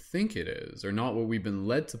we think it is, or not what we've been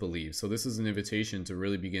led to believe. So this is an invitation to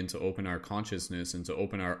really begin to open our consciousness and to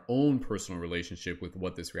open our own personal relationship with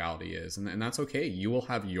what this reality is. And that's okay. You will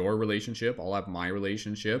have your relationship. I'll have my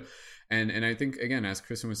relationship. And I think, again, as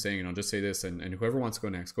Kristen was saying, and I'll just say this, and whoever wants to go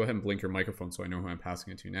next, go ahead and blink your microphone so I know who I'm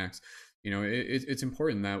passing it to next. You know, it's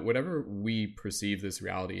important that whatever we perceive this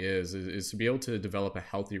reality is to be able to develop a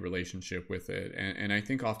healthy relationship with it. And I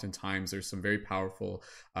think oftentimes there's some very powerful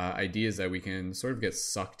ideas that we can sort of get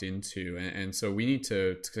sucked into. And so we need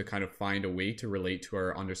to kind of find a way to relate to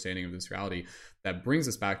our understanding of this reality that brings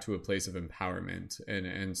us back to a place of empowerment.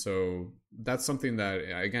 And so that's something that,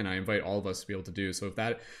 again, I invite all of us to be able to do. So if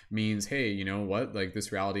that means, hey, you know what, like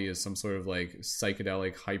this reality is some sort of like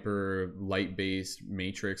psychedelic, hyper light-based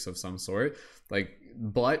matrix of some sort, like,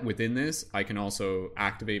 but within this, I can also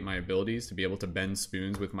activate my abilities to be able to bend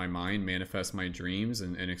spoons with my mind, manifest my dreams,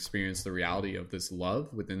 and experience the reality of this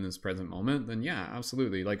love within this present moment, then yeah,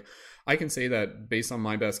 absolutely. Like I can say that based on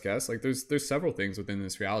my best guess, like there's several things within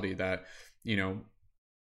this reality that, you know,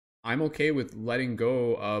 I'm okay with letting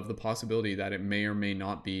go of the possibility that it may or may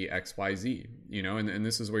not be XYZ, you know, and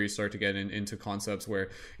this is where you start to get into concepts where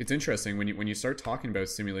it's interesting when you start talking about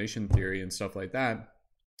simulation theory and stuff like that.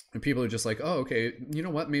 And people are just like, oh, okay, you know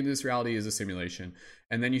what? Maybe this reality is a simulation.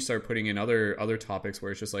 And then you start putting in other topics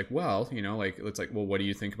where it's just like, well, you know, like it's like, well, what do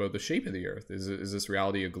you think about the shape of the Earth? Is this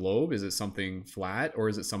reality a globe? Is it something flat, or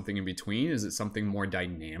is it something in between? Is it something more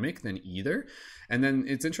dynamic than either? And then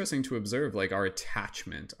it's interesting to observe like our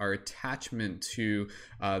attachment to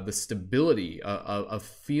the stability of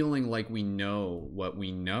feeling like we know what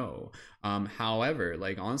we know. However,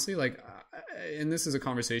 like honestly, like, and this is a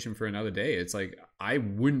conversation for another day. It's like, I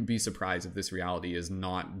wouldn't be surprised if this reality is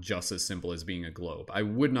not just as simple as being a globe. I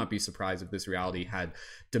would not be surprised if this reality had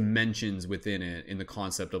dimensions within it in the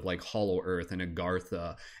concept of like Hollow Earth and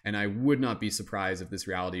Agartha. And I would not be surprised if this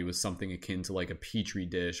reality was something akin to like a petri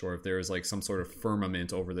dish, or if there was like some sort of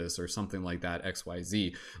firmament over this or something like that,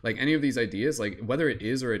 XYZ. Like any of these ideas, like whether it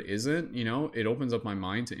is or it isn't, you know, it opens up my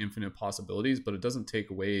mind to infinite possibilities, but it doesn't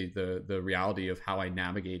take away the reality of how I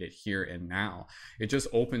navigate it here and now. It just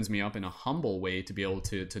opens me up in a humble way to be able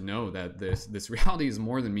to know that this reality is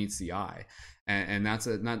more than meets the eye. and that's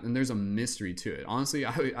and there's a mystery to it. Honestly,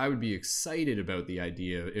 I would be excited about the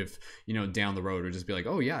idea if, you know, down the road, or just be like,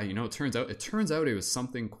 oh yeah, you know, it turns out it was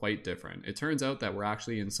something quite different. It turns out that we're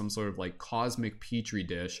actually in some sort of like cosmic petri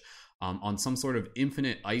dish, on some sort of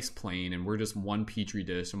infinite ice plane, and we're just one petri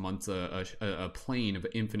dish amongst a plane of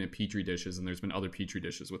infinite petri dishes, and there's been other petri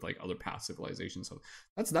dishes with like other past civilizations. So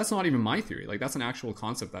that's not even my theory. Like, that's an actual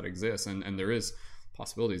concept that exists, and there is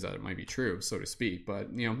possibilities that it might be true, so to speak.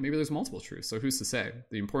 But, you know, maybe there's multiple truths, so who's to say?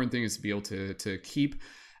 The important thing is to be able to keep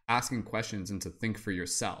asking questions and to think for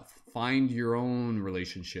yourself. Find your own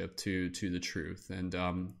relationship to the truth. And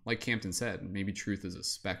like Campton said, maybe truth is a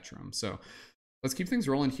spectrum. So let's keep things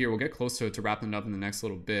rolling here. We'll get close to wrapping it up in the next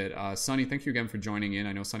little bit. Sonny, thank you again for joining in.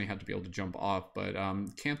 I know Sonny had to be able to jump off, but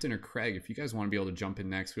Campton or Craig, if you guys want to be able to jump in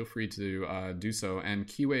next, feel free to do so. And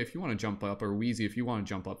Kiwi, if you want to jump up, or Wheezy, if you want to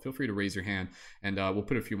jump up, feel free to raise your hand, and we'll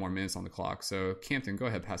put a few more minutes on the clock. So Campton, go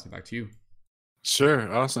ahead, pass it back to you.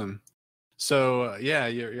 Sure, awesome. So yeah,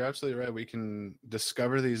 you're absolutely right. We can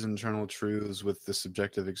discover these internal truths with the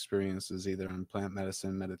subjective experiences, either in plant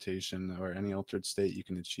medicine, meditation, or any altered state you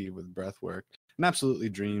can achieve with breath work. And absolutely,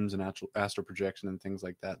 dreams and astral projection and things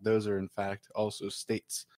like that, those are in fact also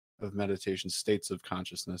states of meditation, states of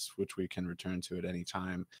consciousness, which we can return to at any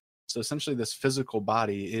time. So essentially, this physical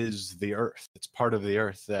body is the earth. It's part of the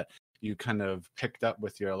earth that you kind of picked up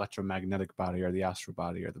with your electromagnetic body, or the astral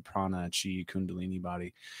body, or the prana, chi, kundalini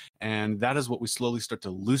body. And that is what we slowly start to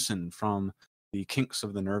loosen from the kinks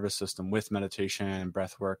of the nervous system with meditation,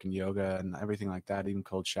 breath work, and yoga, and everything like that, even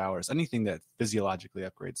cold showers. Anything that physiologically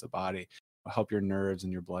upgrades the body will help your nerves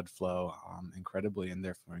and your blood flow incredibly, and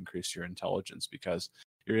therefore increase your intelligence, because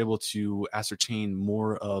you're able to ascertain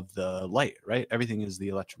more of the light, right? Everything is the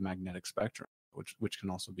electromagnetic spectrum, which can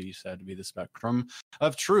also be said to be the spectrum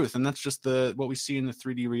of truth. And that's just what we see in the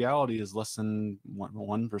 3D reality is less than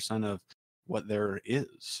 1% of what there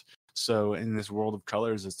is. So in this world of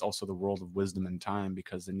colors, it's also the world of wisdom and time,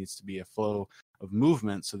 because there needs to be a flow of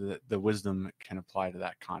movement so that the wisdom can apply to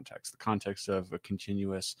that context, the context of a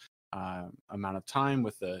continuous amount of time,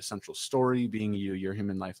 with the central story being your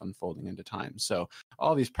human life unfolding into time. So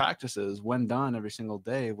all these practices, when done every single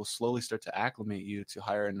day, will slowly start to acclimate you to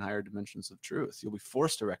higher and higher dimensions of truth. You'll be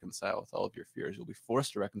forced to reconcile with all of your fears. You'll be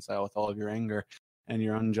forced to reconcile with all of your anger and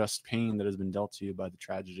your unjust pain that has been dealt to you by the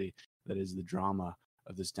tragedy that is the drama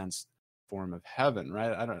of this dense form of heaven,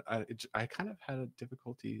 right? I kind of had a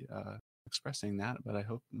difficulty expressing that, but I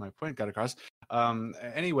hope my point got across.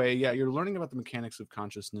 Anyway, yeah, you're learning about the mechanics of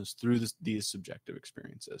consciousness through these subjective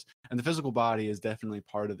experiences, and the physical body is definitely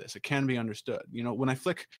part of this. It can be understood. You know, when I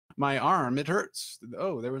flick my arm, it hurts.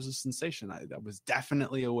 Oh, there was a sensation. I was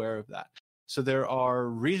definitely aware of that. So there are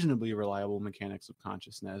reasonably reliable mechanics of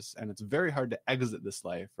consciousness, and it's very hard to exit this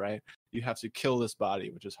life, right? You have to kill this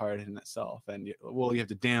body, which is hard in itself, and you have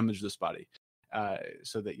to damage this body.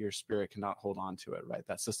 So that your spirit cannot hold on to it, right?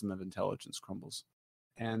 That system of intelligence crumbles.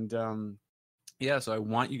 And so I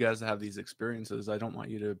want you guys to have these experiences. I don't want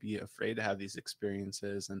you to be afraid to have these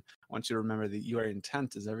experiences. And I want you to remember that your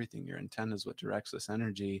intent is everything. Your intent is what directs this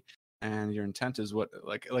energy. And your intent is what,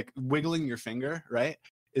 like wiggling your finger, right?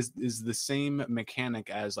 Is the same mechanic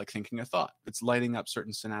as like thinking a thought. It's lighting up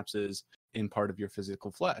certain synapses in part of your physical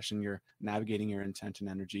flesh, and you're navigating your intent and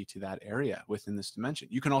energy to that area within this dimension.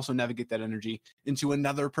 You can also navigate that energy into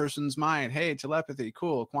another person's mind. Hey, telepathy,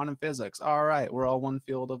 cool. Quantum physics, all right, we're all one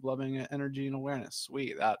field of loving energy and awareness.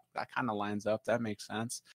 Sweet, that kind of lines up. That makes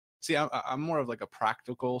sense. See, I'm more of like a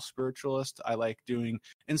practical spiritualist. I like doing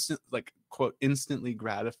instantly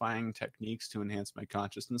gratifying techniques to enhance my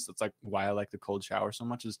consciousness. That's like why I like the cold shower so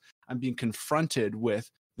much, is I'm being confronted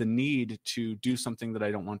with the need to do something that I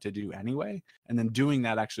don't want to do anyway. And then doing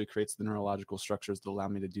that actually creates the neurological structures that allow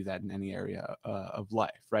me to do that in any area of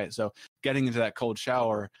life, right? So getting into that cold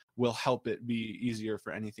shower will help it be easier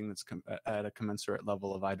for anything that's at a commensurate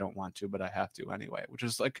level of I don't want to, but I have to anyway, which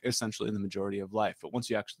is like essentially the majority of life. But once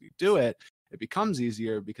you actually do it, it becomes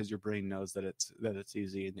easier because your brain knows that it's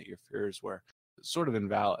easy and that your fears were sort of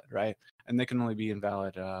invalid, right? And they can only be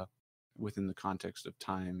invalid within the context of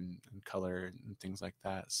time and color and things like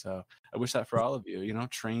that. So I wish that for all of you. You know,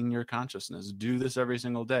 train your consciousness. Do this every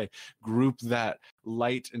single day. Group that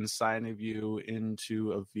light inside of you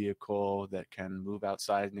into a vehicle that can move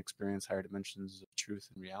outside and experience higher dimensions of truth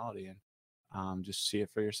and reality, and just see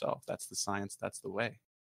it for yourself. That's the science. That's the way.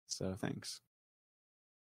 So thanks.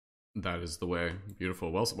 That is the way.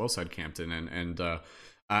 Beautiful. Well said, Campton. And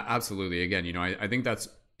absolutely. Again, you know, I think that's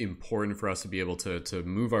important for us to be able to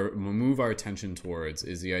move our attention towards,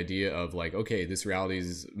 is the idea of like, okay, this reality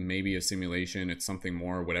is maybe a simulation, it's something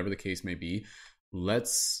more, whatever the case may be.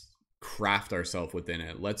 Let's craft ourselves within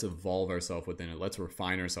it. Let's evolve ourselves within it. Let's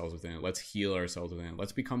refine ourselves within it. Let's heal ourselves within it.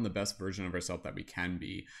 Let's become the best version of ourselves that we can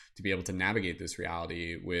be, to be able to navigate this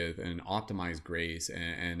reality with an optimized grace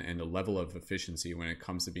and a level of efficiency when it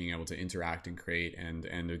comes to being able to interact and create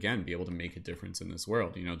and again, be able to make a difference in this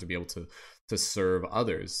world, you know, to be able to serve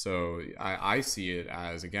others. So I see it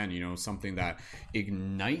as, again, you know, something that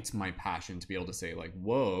ignites my passion to be able to say like,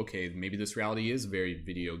 whoa, okay, maybe this reality is very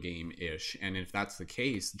video game-ish. And if that's the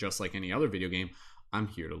case, just like any other video game, I'm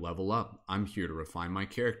here to level up. I'm here to refine my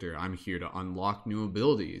character. I'm here to unlock new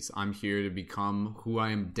abilities. I'm here to become who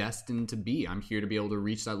I am destined to be. I'm here to be able to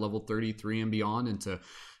reach that level 33 and beyond, and to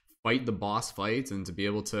fight the boss fights, and to be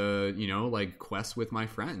able to, you know, like quest with my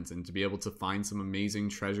friends, and to be able to find some amazing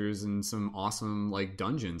treasures and some awesome like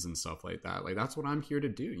dungeons and stuff like that. Like, that's what I'm here to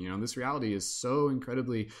do. You know, this reality is so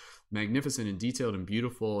incredibly magnificent and detailed and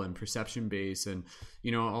beautiful and perception based. And,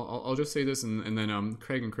 you know, I'll just say this, and then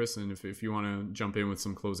Craig and Kristen, if you want to jump in with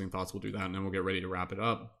some closing thoughts, we'll do that, and then we'll get ready to wrap it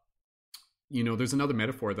up. You know, there's another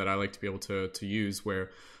metaphor that I like to be able to use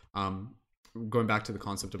where, going back to the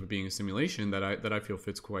concept of it being a simulation that I feel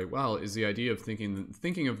fits quite well, is the idea of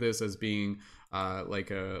thinking of this as being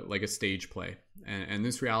like a stage play, and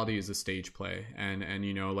this reality is a stage play, and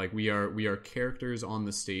you know, like we are characters on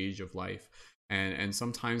the stage of life, and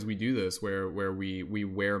sometimes we do this where we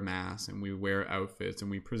wear masks and we wear outfits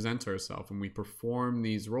and we present ourselves and we perform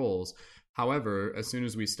these roles. However, as soon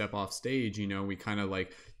as we step off stage, you know, we kind of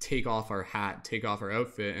like take off our hat, take off our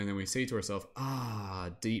outfit, and then we say to ourselves,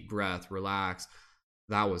 deep breath, relax.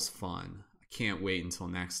 That was fun. I can't wait until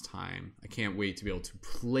next time. I can't wait to be able to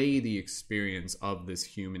play the experience of this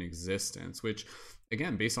human existence, which,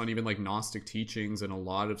 again, based on even like Gnostic teachings and a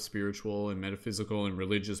lot of spiritual and metaphysical and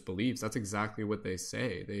religious beliefs, that's exactly what they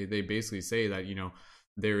say. They basically say that, you know,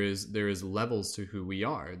 there is levels to who we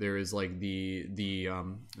are. There is like the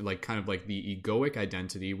like kind of like the egoic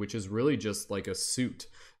identity, which is really just like a suit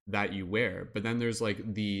that you wear. But then there's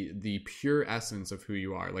like the pure essence of who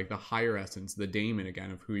you are, like the higher essence, the daemon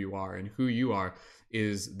again of who you are. And who you are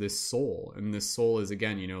is this soul, and this soul is,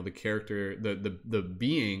 again, you know, the character, the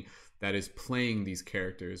being that is playing these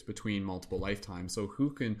characters between multiple lifetimes. So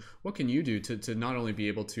what can you do to not only be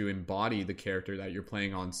able to embody the character that you're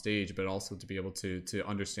playing on stage, but also to be able to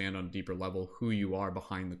understand on a deeper level who you are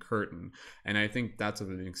behind the curtain? And I think that's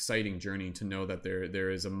an exciting journey, to know that there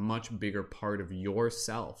is a much bigger part of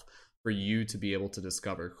yourself for you to be able to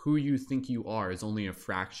discover. Who you think you are is only a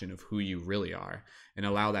fraction of who you really are, and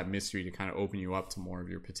allow that mystery to kind of open you up to more of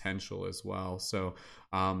your potential as well. So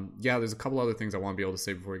yeah, there's a couple other things I want to be able to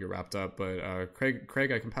say before we get wrapped up, but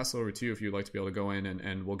Craig, I can pass it over to you if you'd like to be able to go in,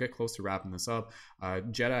 and we'll get close to wrapping this up.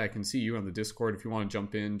 Jedi, I can see you on the Discord. If you want to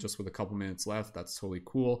jump in just with a couple minutes left, that's totally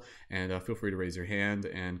cool, and feel free to raise your hand.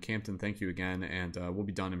 And Campton, thank you again, and we'll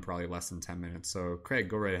be done in probably less than 10 minutes. So Craig,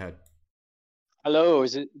 go right ahead. Hello,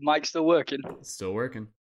 is it mic still working? Still working.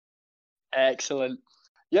 Excellent.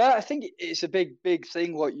 Yeah, I think it's a big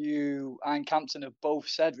thing what you and Campton have both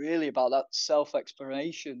said, really, about that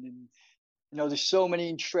self-exploration. And, you know, there's so many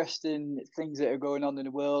interesting things that are going on in the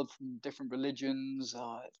world, from different religions,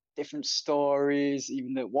 different stories,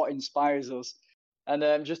 even what inspires us.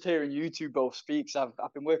 And just hearing you two both speak, 'cause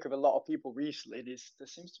I've been working with a lot of people recently. There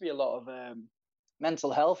seems to be a lot of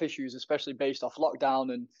mental health issues, especially based off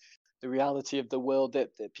lockdown and the reality of the world that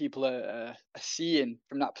people are seeing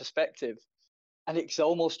from that perspective. And it's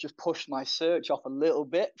almost just pushed my search off a little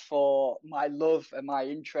bit for my love and my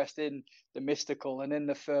interest in the mystical and in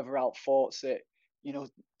the further out thoughts that, you know,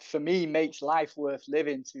 for me makes life worth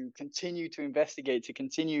living, to continue to investigate, to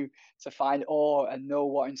continue to find awe and know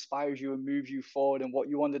what inspires you and moves you forward, and what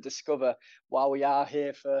you want to discover while we are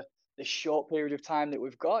here for this short period of time that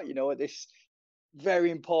we've got, you know, at this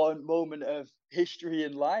very important moment of history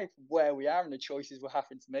in life, where we are and the choices we're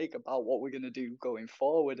having to make about what we're going to do going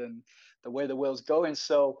forward and the way the world's going.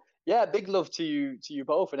 So yeah, big love to you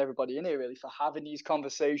both and everybody in here, really, for having these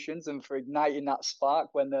conversations and for igniting that spark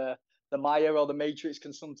when the Maya or the Matrix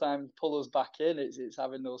can sometimes pull us back in. It's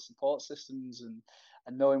having those support systems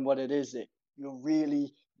and knowing what it is that you're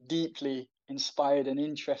really deeply inspired and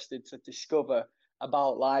interested to discover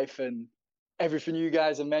about life. And everything you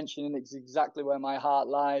guys are mentioning is exactly where my heart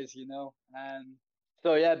lies, you know. And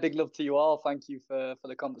so yeah, big love to you all. Thank you for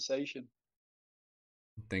the conversation.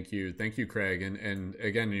 Thank you, Craig. And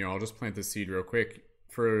again, you know, I'll just plant the seed real quick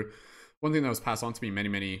for one thing that was passed on to me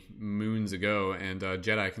many moons ago. And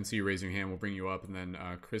Jedi, I can see you raising your hand. We'll bring you up, and then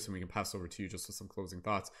Chris, and we can pass over to you just with some closing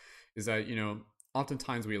thoughts. Is that, you know,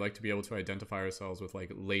 oftentimes we like to be able to identify ourselves with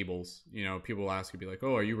like labels. You know, people will ask you, be like,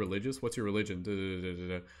 "Oh, are you religious? What's your religion?"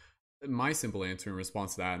 my simple answer in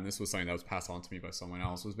response to that, and this was something that was passed on to me by someone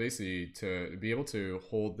else, was basically to be able to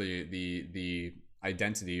hold the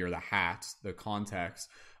identity or the hat, the context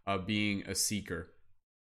of being a seeker.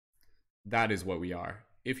 That is what we are.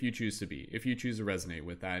 If you choose to be, if you choose to resonate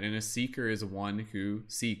with that. And a seeker is one who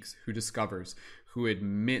seeks, who discovers, who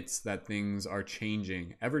admits that things are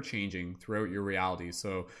changing, ever changing throughout your reality.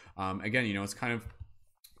 So again, it's kind of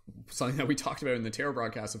something that we talked about in the tarot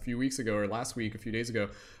broadcast a few weeks ago, or last week, a few days ago.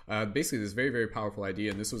 Basically, this very, very powerful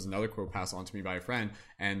idea. And this was another quote passed on to me by a friend.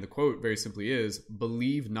 And the quote very simply is,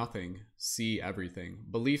 believe nothing, see everything.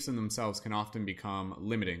 Beliefs in themselves can often become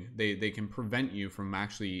limiting. They can prevent you from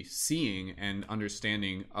actually seeing and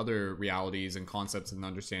understanding other realities and concepts and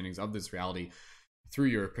understandings of this reality through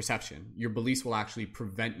your perception. Your beliefs will actually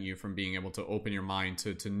prevent you from being able to open your mind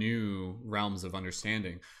to new realms of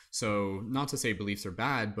understanding. So not to say beliefs are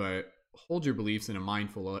bad, but hold your beliefs in a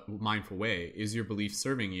mindful way. Is your belief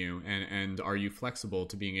serving you, and are you flexible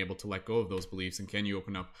to being able to let go of those beliefs, and can you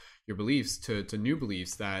open up your beliefs to new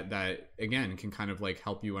beliefs that again can kind of like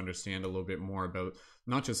help you understand a little bit more about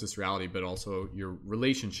not just this reality, but also your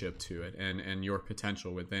relationship to it and your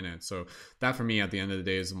potential within it. So that for me at the end of the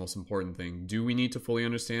day is the most important thing. Do we need to fully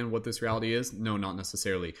understand what this reality is? No, not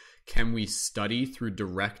necessarily. Can we study through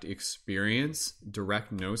direct experience,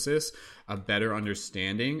 direct gnosis, a better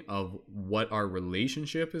understanding of what our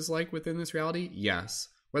relationship is like within this reality? Yes.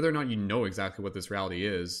 Whether or not you know exactly what this reality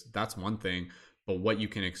is, that's one thing. But what you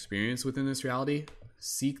can experience within this reality,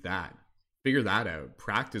 seek that. Figure that out.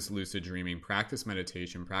 Practice lucid dreaming, practice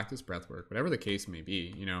meditation, practice breath work, whatever the case may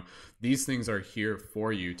be. These things are here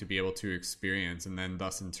for you to be able to experience, and then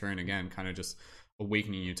thus in turn, again, kind of just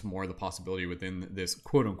awakening you to more of the possibility within this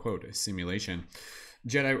quote unquote simulation.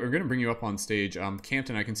 Jedi, we're going to bring you up on stage.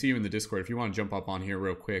 Campton, I can see you in the Discord. If you want to jump up on here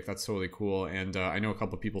real quick, that's totally cool. And I know a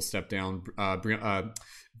couple of people stepped down.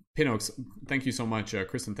 Pinox, thank you so much.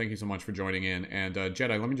 Kristen, thank you so much for joining in. And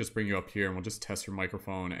Jedi, let me just bring you up here and we'll just test your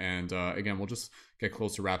microphone. And again, we'll just get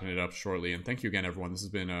close to wrapping it up shortly. And thank you again, everyone. This has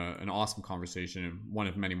been an awesome conversation and one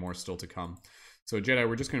of many more still to come. So Jedi,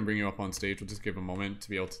 we're just going to bring you up on stage. We'll just give a moment to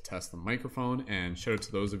be able to test the microphone, and shout out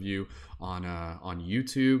to those of you on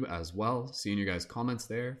YouTube as well. Seeing you guys' comments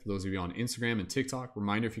there. For those of you on Instagram and TikTok,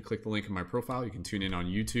 reminder, if you click the link in my profile, you can tune in on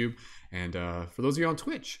YouTube. And for those of you on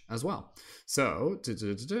Twitch as well. So,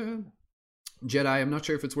 Jedi, I'm not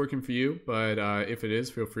sure if it's working for you, but if it is,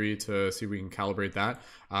 feel free to see if we can calibrate that.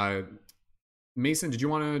 Mason, did you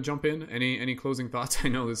want to jump in? Any closing thoughts? I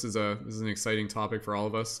know this is an exciting topic for all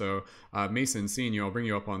of us. So, Mason, seeing you, I'll bring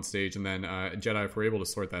you up on stage, and then Jedi, if we're able to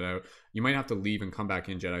sort that out, you might have to leave and come back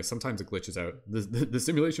in, Jedi. Sometimes it glitches out. The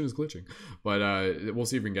simulation is glitching, but we'll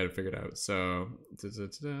see if we can get it figured out. So,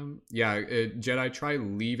 yeah, Jedi, try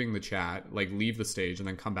leaving the chat, like leave the stage, and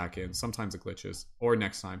then come back in. Sometimes it glitches, or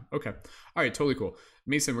next time. Okay, all right, totally cool.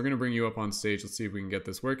 Mason, we're going to bring you up on stage. Let's see if we can get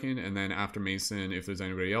this working. And then after Mason, if there's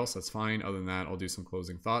anybody else, that's fine. Other than that, I'll do some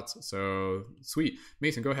closing thoughts. So, sweet.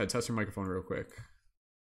 Mason, go ahead. Test your microphone real quick.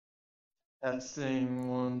 Testing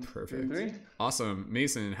 1, Perfect. 2, 3. Awesome.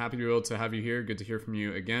 Mason, happy to be able to have you here. Good to hear from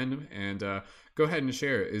you again. And go ahead and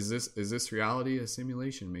share. Is this reality a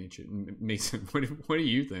simulation, Mason? What do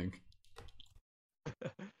you think?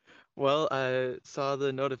 Well, I saw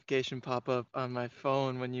the notification pop up on my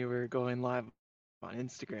phone when you were going live on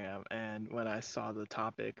Instagram, and when I saw the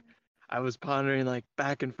topic, I was pondering like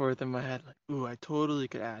back and forth in my head, like, ooh, I totally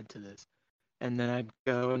could add to this. And then I'd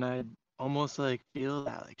go and I'd almost like feel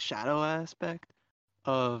that like shadow aspect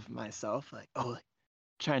of myself, like, oh, like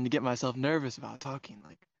trying to get myself nervous about talking,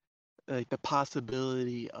 like the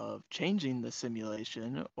possibility of changing the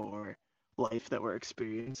simulation or life that we're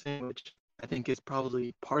experiencing, which I think is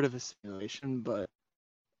probably part of a simulation, but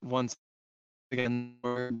once again,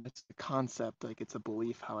 it's a concept, like it's a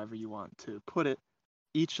belief, however you want to put it.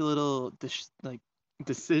 Each little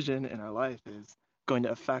decision in our life is going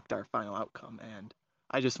to affect our final outcome, and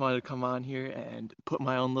I just wanted to come on here and put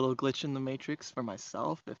my own little glitch in the matrix for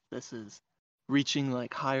myself, if this is reaching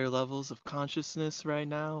like higher levels of consciousness right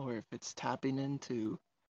now, or if it's tapping into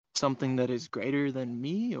something that is greater than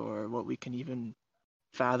me, or what we can even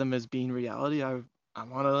fathom as being reality. I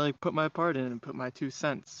want to like put my part in and put my 2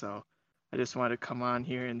 cents. So I just want to come on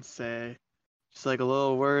here and say just like a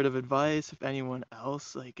little word of advice, if anyone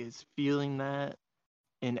else like is feeling that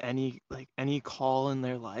in any call in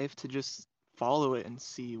their life, to just follow it and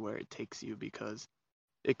see where it takes you, because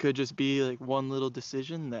it could just be like one little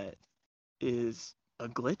decision that is a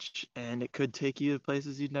glitch, and it could take you to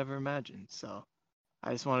places you'd never imagined. So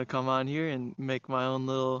I just want to come on here and make my own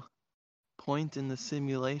little point in the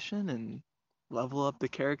simulation and level up the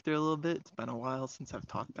character a little bit. It's been a while since I've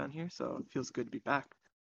talked on here, so it feels good to be back.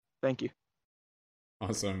 Thank you.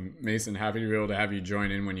 Awesome. Mason, happy to be able to have you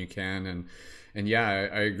join in when you can. And yeah,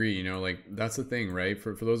 I agree. You know, like that's the thing, right?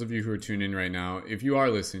 For those of you who are tuned in right now, if you are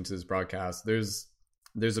listening to this broadcast, there's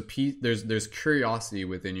a piece, there's curiosity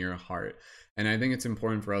within your heart. And I think it's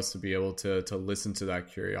important for us to be able to listen to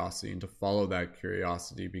that curiosity and to follow that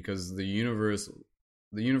curiosity, because the universe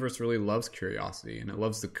really loves curiosity, and it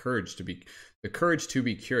loves the courage to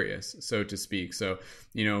be curious, so to speak. So,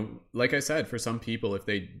 you know, like I said, for some people, if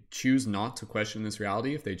they choose not to question this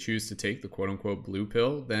reality, if they choose to take the quote unquote blue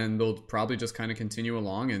pill, then they'll probably just kind of continue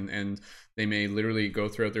along, and they may literally go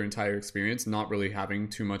throughout their entire experience not really having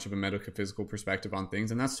too much of a metaphysical perspective on things.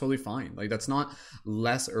 And that's totally fine. Like, that's not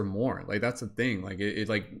less or more. Like, that's the thing. Like, it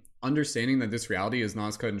like understanding that this reality is not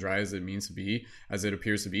as cut and dry as it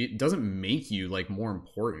appears to be, it doesn't make you like more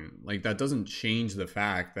important. Like, that doesn't change the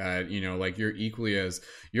fact that, you know, like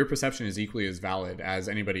your perception is equally as valid as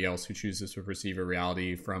anybody else who chooses to perceive a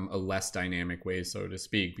reality from a less dynamic way, so to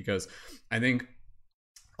speak. Because I think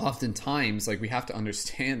oftentimes, like, we have to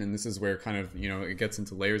understand, and this is where kind of, you know, it gets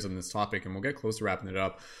into layers on this topic, and we'll get close to wrapping it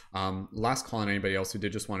up. Last call on anybody else who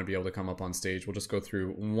did just want to be able to come up on stage. We'll just go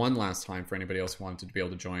through one last time for anybody else who wanted to be able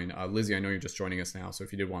to join. Lizzie, I know you're just joining us now, so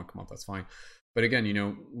if you did want to come up, that's fine. But again, you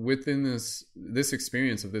know, within this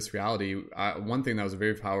experience of this reality, one thing that was a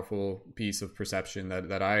very powerful piece of perception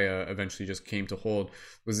that I eventually just came to hold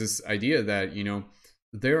was this idea that, you know,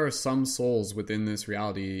 there are some souls within this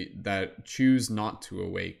reality that choose not to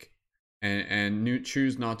awake and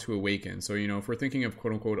choose not to awaken. So, you know, if we're thinking of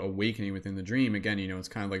quote unquote awakening within the dream, again, you know, it's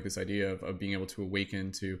kind of like this idea of being able to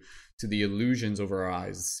awaken to the illusions over our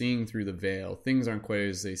eyes, seeing through the veil. Things aren't quite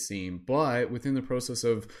as they seem. But within the process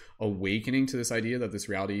of awakening to this idea that this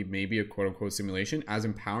reality may be a quote unquote simulation, as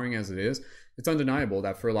empowering as it is, it's undeniable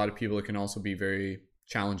that for a lot of people, it can also be very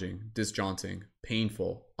challenging, disjointing,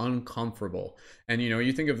 painful, uncomfortable. And, you know,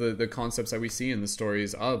 you think of the concepts that we see in the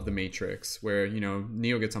stories of the Matrix, where, you know,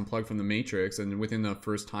 Neo gets unplugged from the Matrix, and within the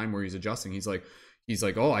first time where he's adjusting, he's like,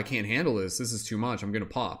 oh, I can't handle this. This is too much. I'm going to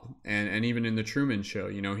pop. And even in the Truman Show,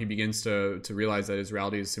 you know, he begins to realize that his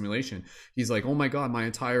reality is simulation. He's like, oh my God, my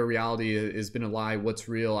entire reality has been a lie. What's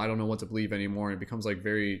real? I don't know what to believe anymore. It becomes like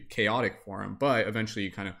very chaotic for him. But eventually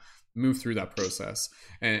you kind of move through that process.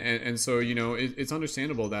 And so, you know, it's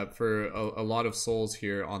understandable that for a lot of souls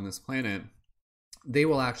here on this planet, they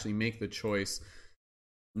will actually make the choice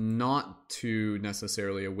not to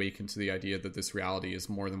necessarily awaken to the idea that this reality is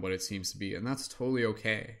more than what it seems to be. And that's totally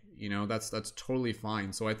okay. You know, that's totally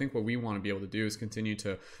fine. So I think what we want to be able to do is continue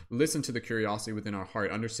to listen to the curiosity within our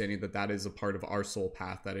heart, understanding that that is a part of our soul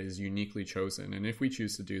path that is uniquely chosen. And if we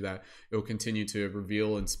choose to do that, it will continue to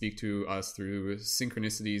reveal and speak to us through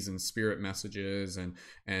synchronicities and spirit messages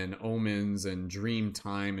and omens and dream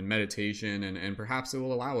time and meditation. And perhaps it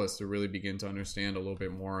will allow us to really begin to understand a little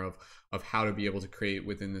bit more of how to be able to create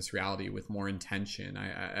within this reality with more intention.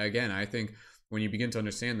 I think when you begin to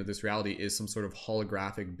understand that this reality is some sort of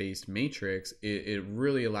holographic based matrix, it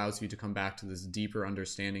really allows you to come back to this deeper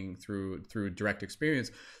understanding through direct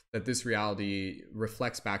experience that this reality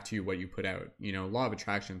reflects back to you what you put out. You know, law of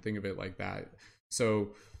attraction, think of it like that.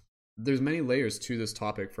 So there's many layers to this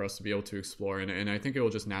topic for us to be able to explore, and I think it will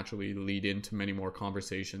just naturally lead into many more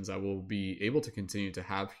conversations that we'll be able to continue to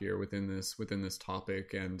have here within this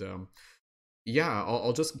topic. And yeah,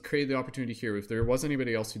 I'll just create the opportunity here. If there was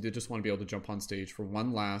anybody else who did just want to be able to jump on stage for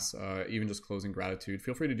one last, even just closing gratitude,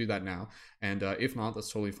 feel free to do that now. And if not,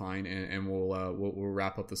 that's totally fine. And we'll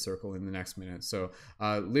wrap up the circle in the next minute. So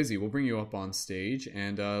Lizzie, we'll bring you up on stage.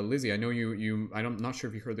 And Lizzie, I know I'm not sure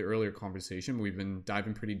if you heard the earlier conversation. We've been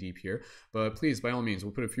diving pretty deep here, but please, by all means,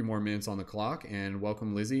 we'll put a few more minutes on the clock and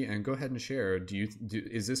welcome Lizzie. And go ahead and share.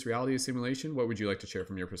 Is this reality a simulation? What would you like to share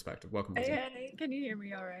from your perspective? Welcome, Lizzie. Hey, can you hear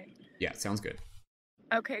me all right? Yeah, sounds good.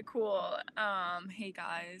 Okay, cool. Hey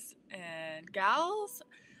guys and gals.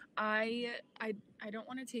 I don't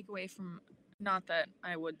want to take away from, not that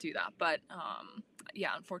I would do that, but yeah,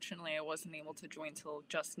 unfortunately I wasn't able to join till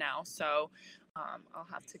just now, so I'll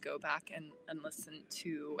have to go back and listen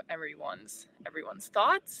to everyone's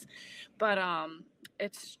thoughts. But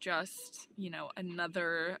it's just, you know,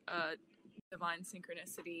 another divine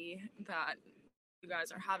synchronicity that you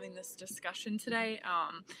guys are having this discussion today.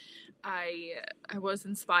 I was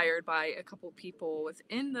inspired by a couple people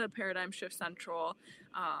within the Paradigm Shift Central.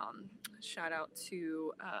 Shout out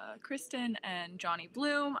to Kristen and Johnny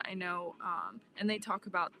Bloom. I know, and they talk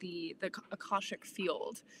about the Akashic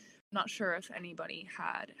field. I'm not sure if anybody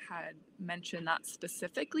had mentioned that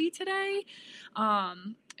specifically today.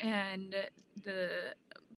 And the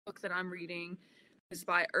book that I'm reading is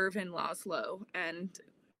by Irvin Laszlo, and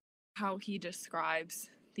how he describes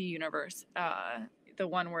the universe the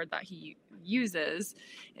one word that he uses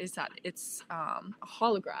is that it's a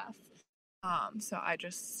holograph. So I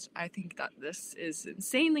think that this is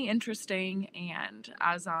insanely interesting, and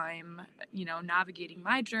as I'm, navigating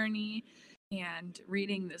my journey and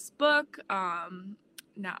reading this book,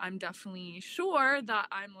 now I'm definitely sure that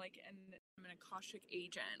I'm an Akashic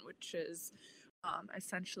agent, which is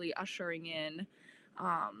essentially ushering in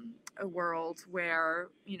a world where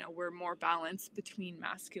we're more balanced between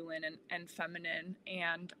masculine and feminine,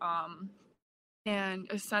 and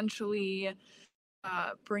essentially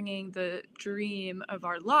bringing the dream of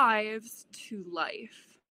our lives to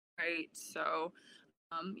life, right? So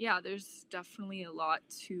there's definitely a lot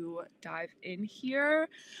to dive in here,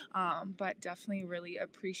 but definitely really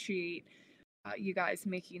appreciate you guys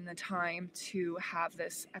making the time to have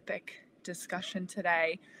this epic discussion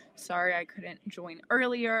today. Sorry I couldn't join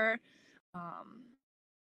earlier.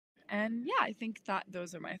 And I think that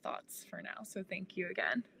those are my thoughts for now. So thank you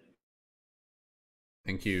again.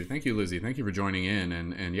 Thank you, Lizzie. Thank you for joining in,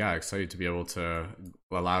 and excited to be able to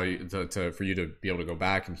allow you for you to be able to go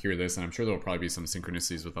back and hear this. And I'm sure there'll probably be some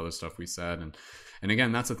synchronicities with other stuff we said. And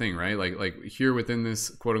again, that's the thing, right? Like here within this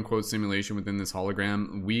quote unquote simulation, within this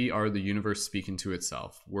hologram, we are the universe speaking to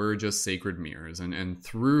itself. We're just sacred mirrors, and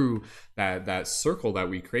through that circle that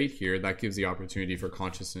we create here, that gives the opportunity for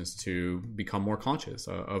consciousness to become more conscious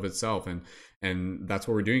of itself. And that's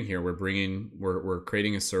what we're doing here. We're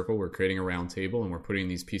creating a circle, we're creating a round table, and we're putting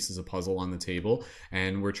these pieces of puzzle on the table,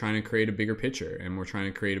 and we're trying to create a bigger picture, and we're trying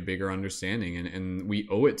to create a bigger understanding. And we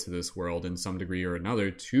owe it to this world in some degree or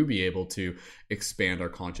another to be able to expand our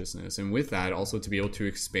consciousness. And with that, also to be able to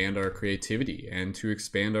expand our creativity and to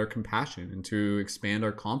expand our compassion and to expand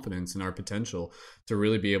our confidence and our potential to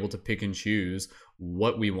really be able to pick and choose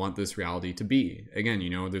what we want this reality to be. Again,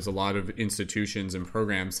 there's a lot of institutions and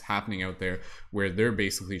programs happening out there where they're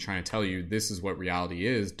basically trying to tell you this is what reality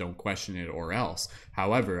is, don't question it or else.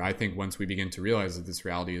 However, I think once we begin to realize that this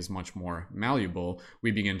reality is much more malleable,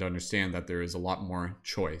 we begin to understand that there is a lot more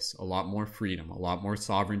choice, a lot more freedom, a lot more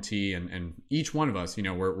sovereignty, and each one of us,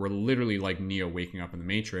 we're literally like Neo waking up in the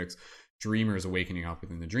Matrix, dreamers awakening up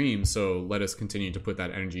within the dream. So let us continue to put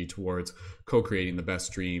that energy towards co-creating the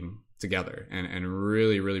best dream together, and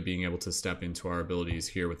really, really being able to step into our abilities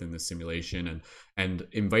here within this simulation, and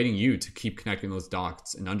inviting you to keep connecting those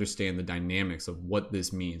dots and understand the dynamics of what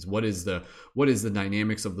this means. What is the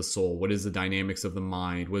dynamics of the soul? What is the dynamics of the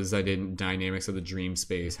mind? What is the dynamics of the dream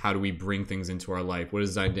space? How do we bring things into our life? What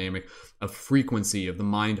is the dynamic of frequency, of the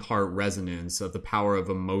mind-heart resonance, of the power of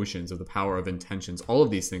emotions, of the power of intentions? All of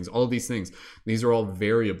these things, these are all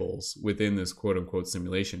variables within this quote-unquote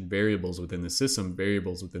simulation, variables within the system,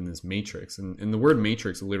 variables within this matrix. And the word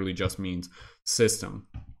matrix literally just means system.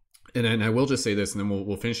 And I will just say this, and then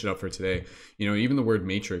we'll finish it up for today. Even the word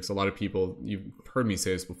matrix, a lot of people, you've heard me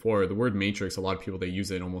say this before, the word matrix, a lot of people, they use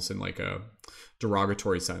it almost in like a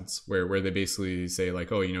derogatory sense, where they basically say like,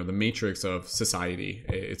 oh, the matrix of society,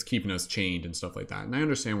 it's keeping us chained and stuff like that. And I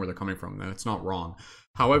understand where they're coming from. That's not wrong.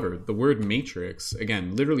 However, the word matrix,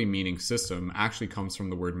 again, literally meaning system, actually comes from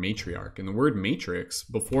the word matriarch. And the word matrix,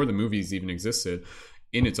 before the movies even existed,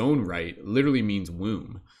 in its own right, literally means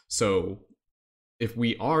womb. So if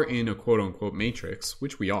we are in a quote unquote matrix,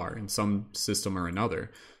 which we are in some system or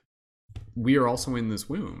another, we are also in this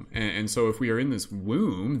womb. And so if we are in this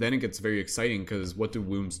womb, then it gets very exciting, because what do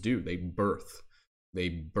wombs do? They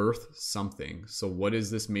birth something. So what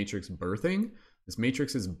is this matrix birthing? This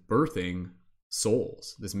matrix is birthing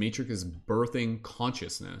souls. This matrix is birthing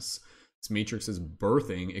consciousness. This matrix is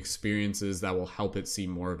birthing experiences that will help it see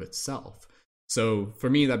more of itself. So for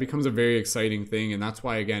me, that becomes a very exciting thing. And that's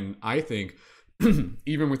why, again, I think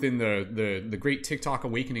even within the great TikTok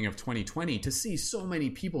awakening of 2020, to see so many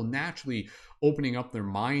people naturally opening up their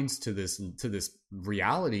minds to this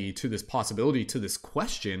reality, to this possibility, to this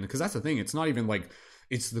question, because that's the thing. It's not even like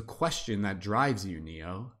it's the question that drives you,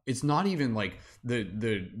 Neo. It's not even like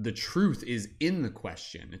the truth is in the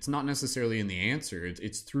question. It's not necessarily in the answer.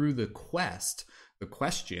 It's through the quest. The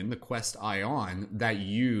question, the quest ion, that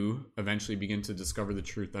you eventually begin to discover the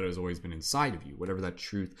truth that has always been inside of you, whatever that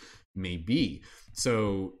truth may be.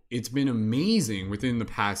 So it's been amazing within the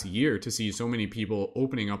past year to see so many people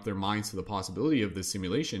opening up their minds to the possibility of this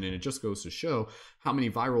simulation. And it just goes to show how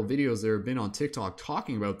many viral videos there have been on TikTok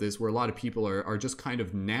talking about this, where a lot of people are just kind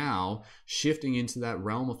of now shifting into that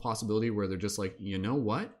realm of possibility where they're just like, you know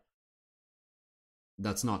what?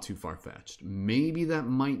 That's not too far-fetched. Maybe that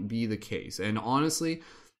might be the case. And honestly,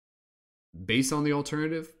 based on the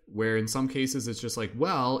alternative, where in some cases it's just like,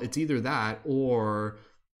 well, it's either that or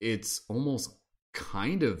it's almost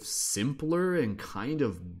kind of simpler and kind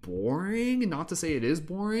of boring. Not to say it is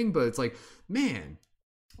boring, but it's like, man,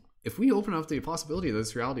 if we open up to the possibility that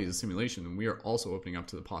this reality is a simulation, then we are also opening up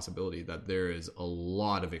to the possibility that there is a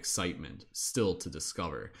lot of excitement still to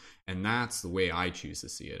discover. And that's the way I choose to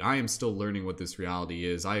see it. I am still learning what this reality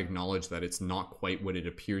is. I acknowledge that it's not quite what it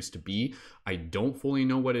appears to be. I don't fully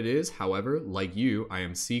know what it is. However, like you, I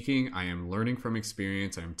am seeking, I am learning from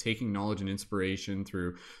experience. I am taking knowledge and inspiration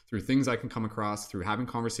through things I can come across, through having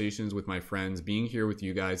conversations with my friends, being here with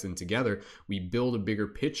you guys, and together we build a bigger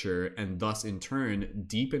picture, and thus in turn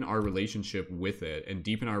deepen our relationship with it, and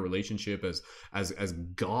deepen our relationship as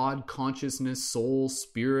God, consciousness, soul,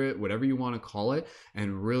 spirit, whatever you want to call it,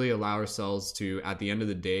 and really allow ourselves to, at the end of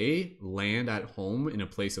the day, land at home in a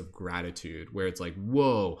place of gratitude, where it's like,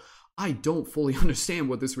 whoa, I don't fully understand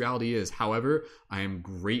what this reality is. However, I am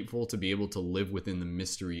grateful to be able to live within the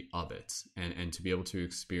mystery of it, and to be able to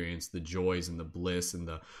experience the joys and the bliss and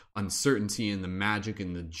the uncertainty and the magic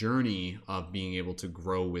and the journey of being able to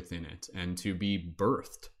grow within it and to be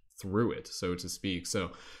birthed through it, so to speak.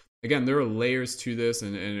 So again, there are layers to this,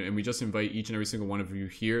 and we just invite each and every single one of you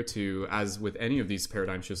here to, as with any of these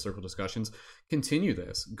paradigm shift circle discussions, continue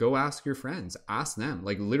this. Go ask your friends, ask them,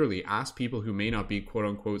 like literally ask people who may not be quote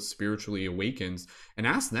unquote spiritually awakened, and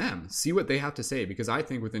ask them, see what they have to say, because I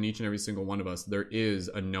think within each and every single one of us, there is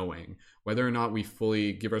a knowing. Whether or not we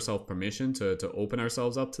fully give ourselves permission to open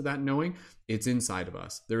ourselves up to that knowing, it's inside of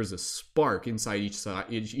us. There is a spark inside each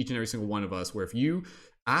and every single one of us, where if you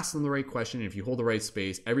ask them the right question, and if you hold the right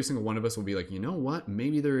space, every single one of us will be like, you know what,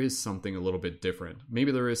 maybe there is something a little bit different.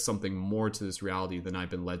 Maybe there is something more to this reality than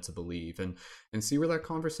I've been led to believe, and see where that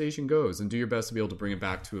conversation goes, and do your best to be able to bring it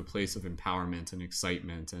back to a place of empowerment and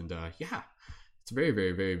excitement. And yeah, it's a very,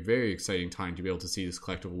 very, very, very exciting time to be able to see this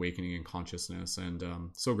collective awakening in consciousness, and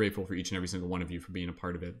so grateful for each and every single one of you for being a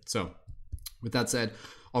part of it. So with that said,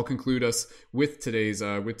 I'll conclude today's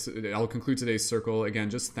circle. Again,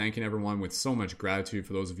 just thanking everyone with so much gratitude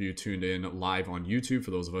for those of you tuned in live on YouTube,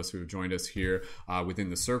 for those of us who have joined us here within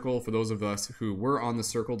the circle. For those of us who were on the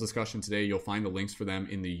circle discussion today, you'll find the links for them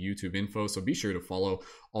in the YouTube info. So be sure to follow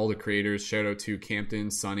all the creators. Shout out to Campton,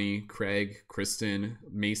 Sunny, Craig, Kristen,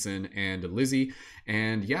 Mason, and Lizzie.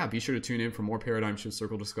 And yeah, be sure to tune in for more Paradigm Shift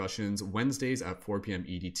Circle discussions Wednesdays at 4 p.m.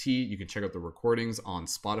 EDT. You can check out the recordings on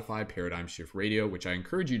Spotify, Paradigm Shift Radio, which I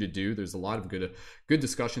encourage you to do. There's a lot of good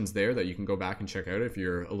discussions there that you can go back and check out if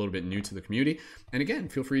you're a little bit new to the community. And again,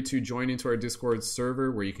 feel free to join into our Discord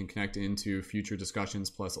server, where you can connect into future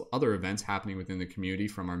discussions plus other events happening within the community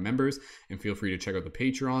from our members. And feel free to check out the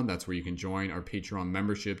Patreon. That's where you can join our Patreon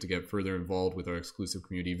membership to get further involved with our exclusive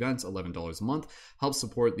community events. $11 a month helps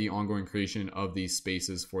support the ongoing creation of these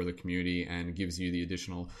spaces for the community, and gives you the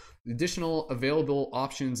additional available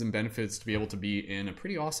options and benefits to be able to be in a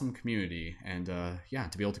pretty awesome community, and yeah,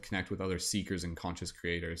 to be able to connect with other seekers and conscious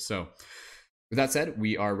creators. So with that said,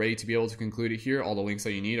 we are ready to be able to conclude it here. All the links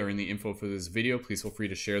that you need are in the info for this video. Please feel free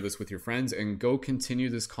to share this with your friends, and go continue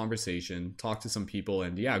this conversation. Talk to some people,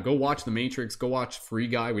 and yeah, go watch The Matrix. Go watch Free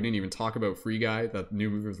Guy. We didn't even talk about Free Guy, that new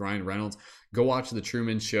movie with Ryan Reynolds. Go watch The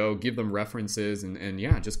Truman Show. Give them references, and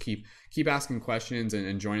yeah, just keep asking questions,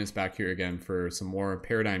 and join us back here again for some more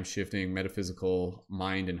paradigm shifting, metaphysical,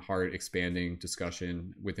 mind and heart expanding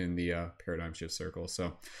discussion within the Paradigm Shift Circle.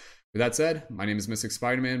 So with that said, my name is Mystic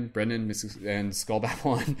Spider-Man, Brendan, and Skull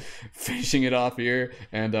Babylon, finishing it off here,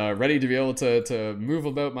 and ready to be able to move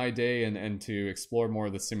about my day and to explore more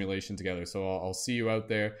of the simulation together. So I'll see you out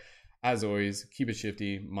there. As always, keep it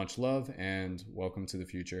shifty. Much love, and welcome to the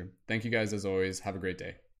future. Thank you guys as always. Have a great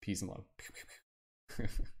day. Peace and love.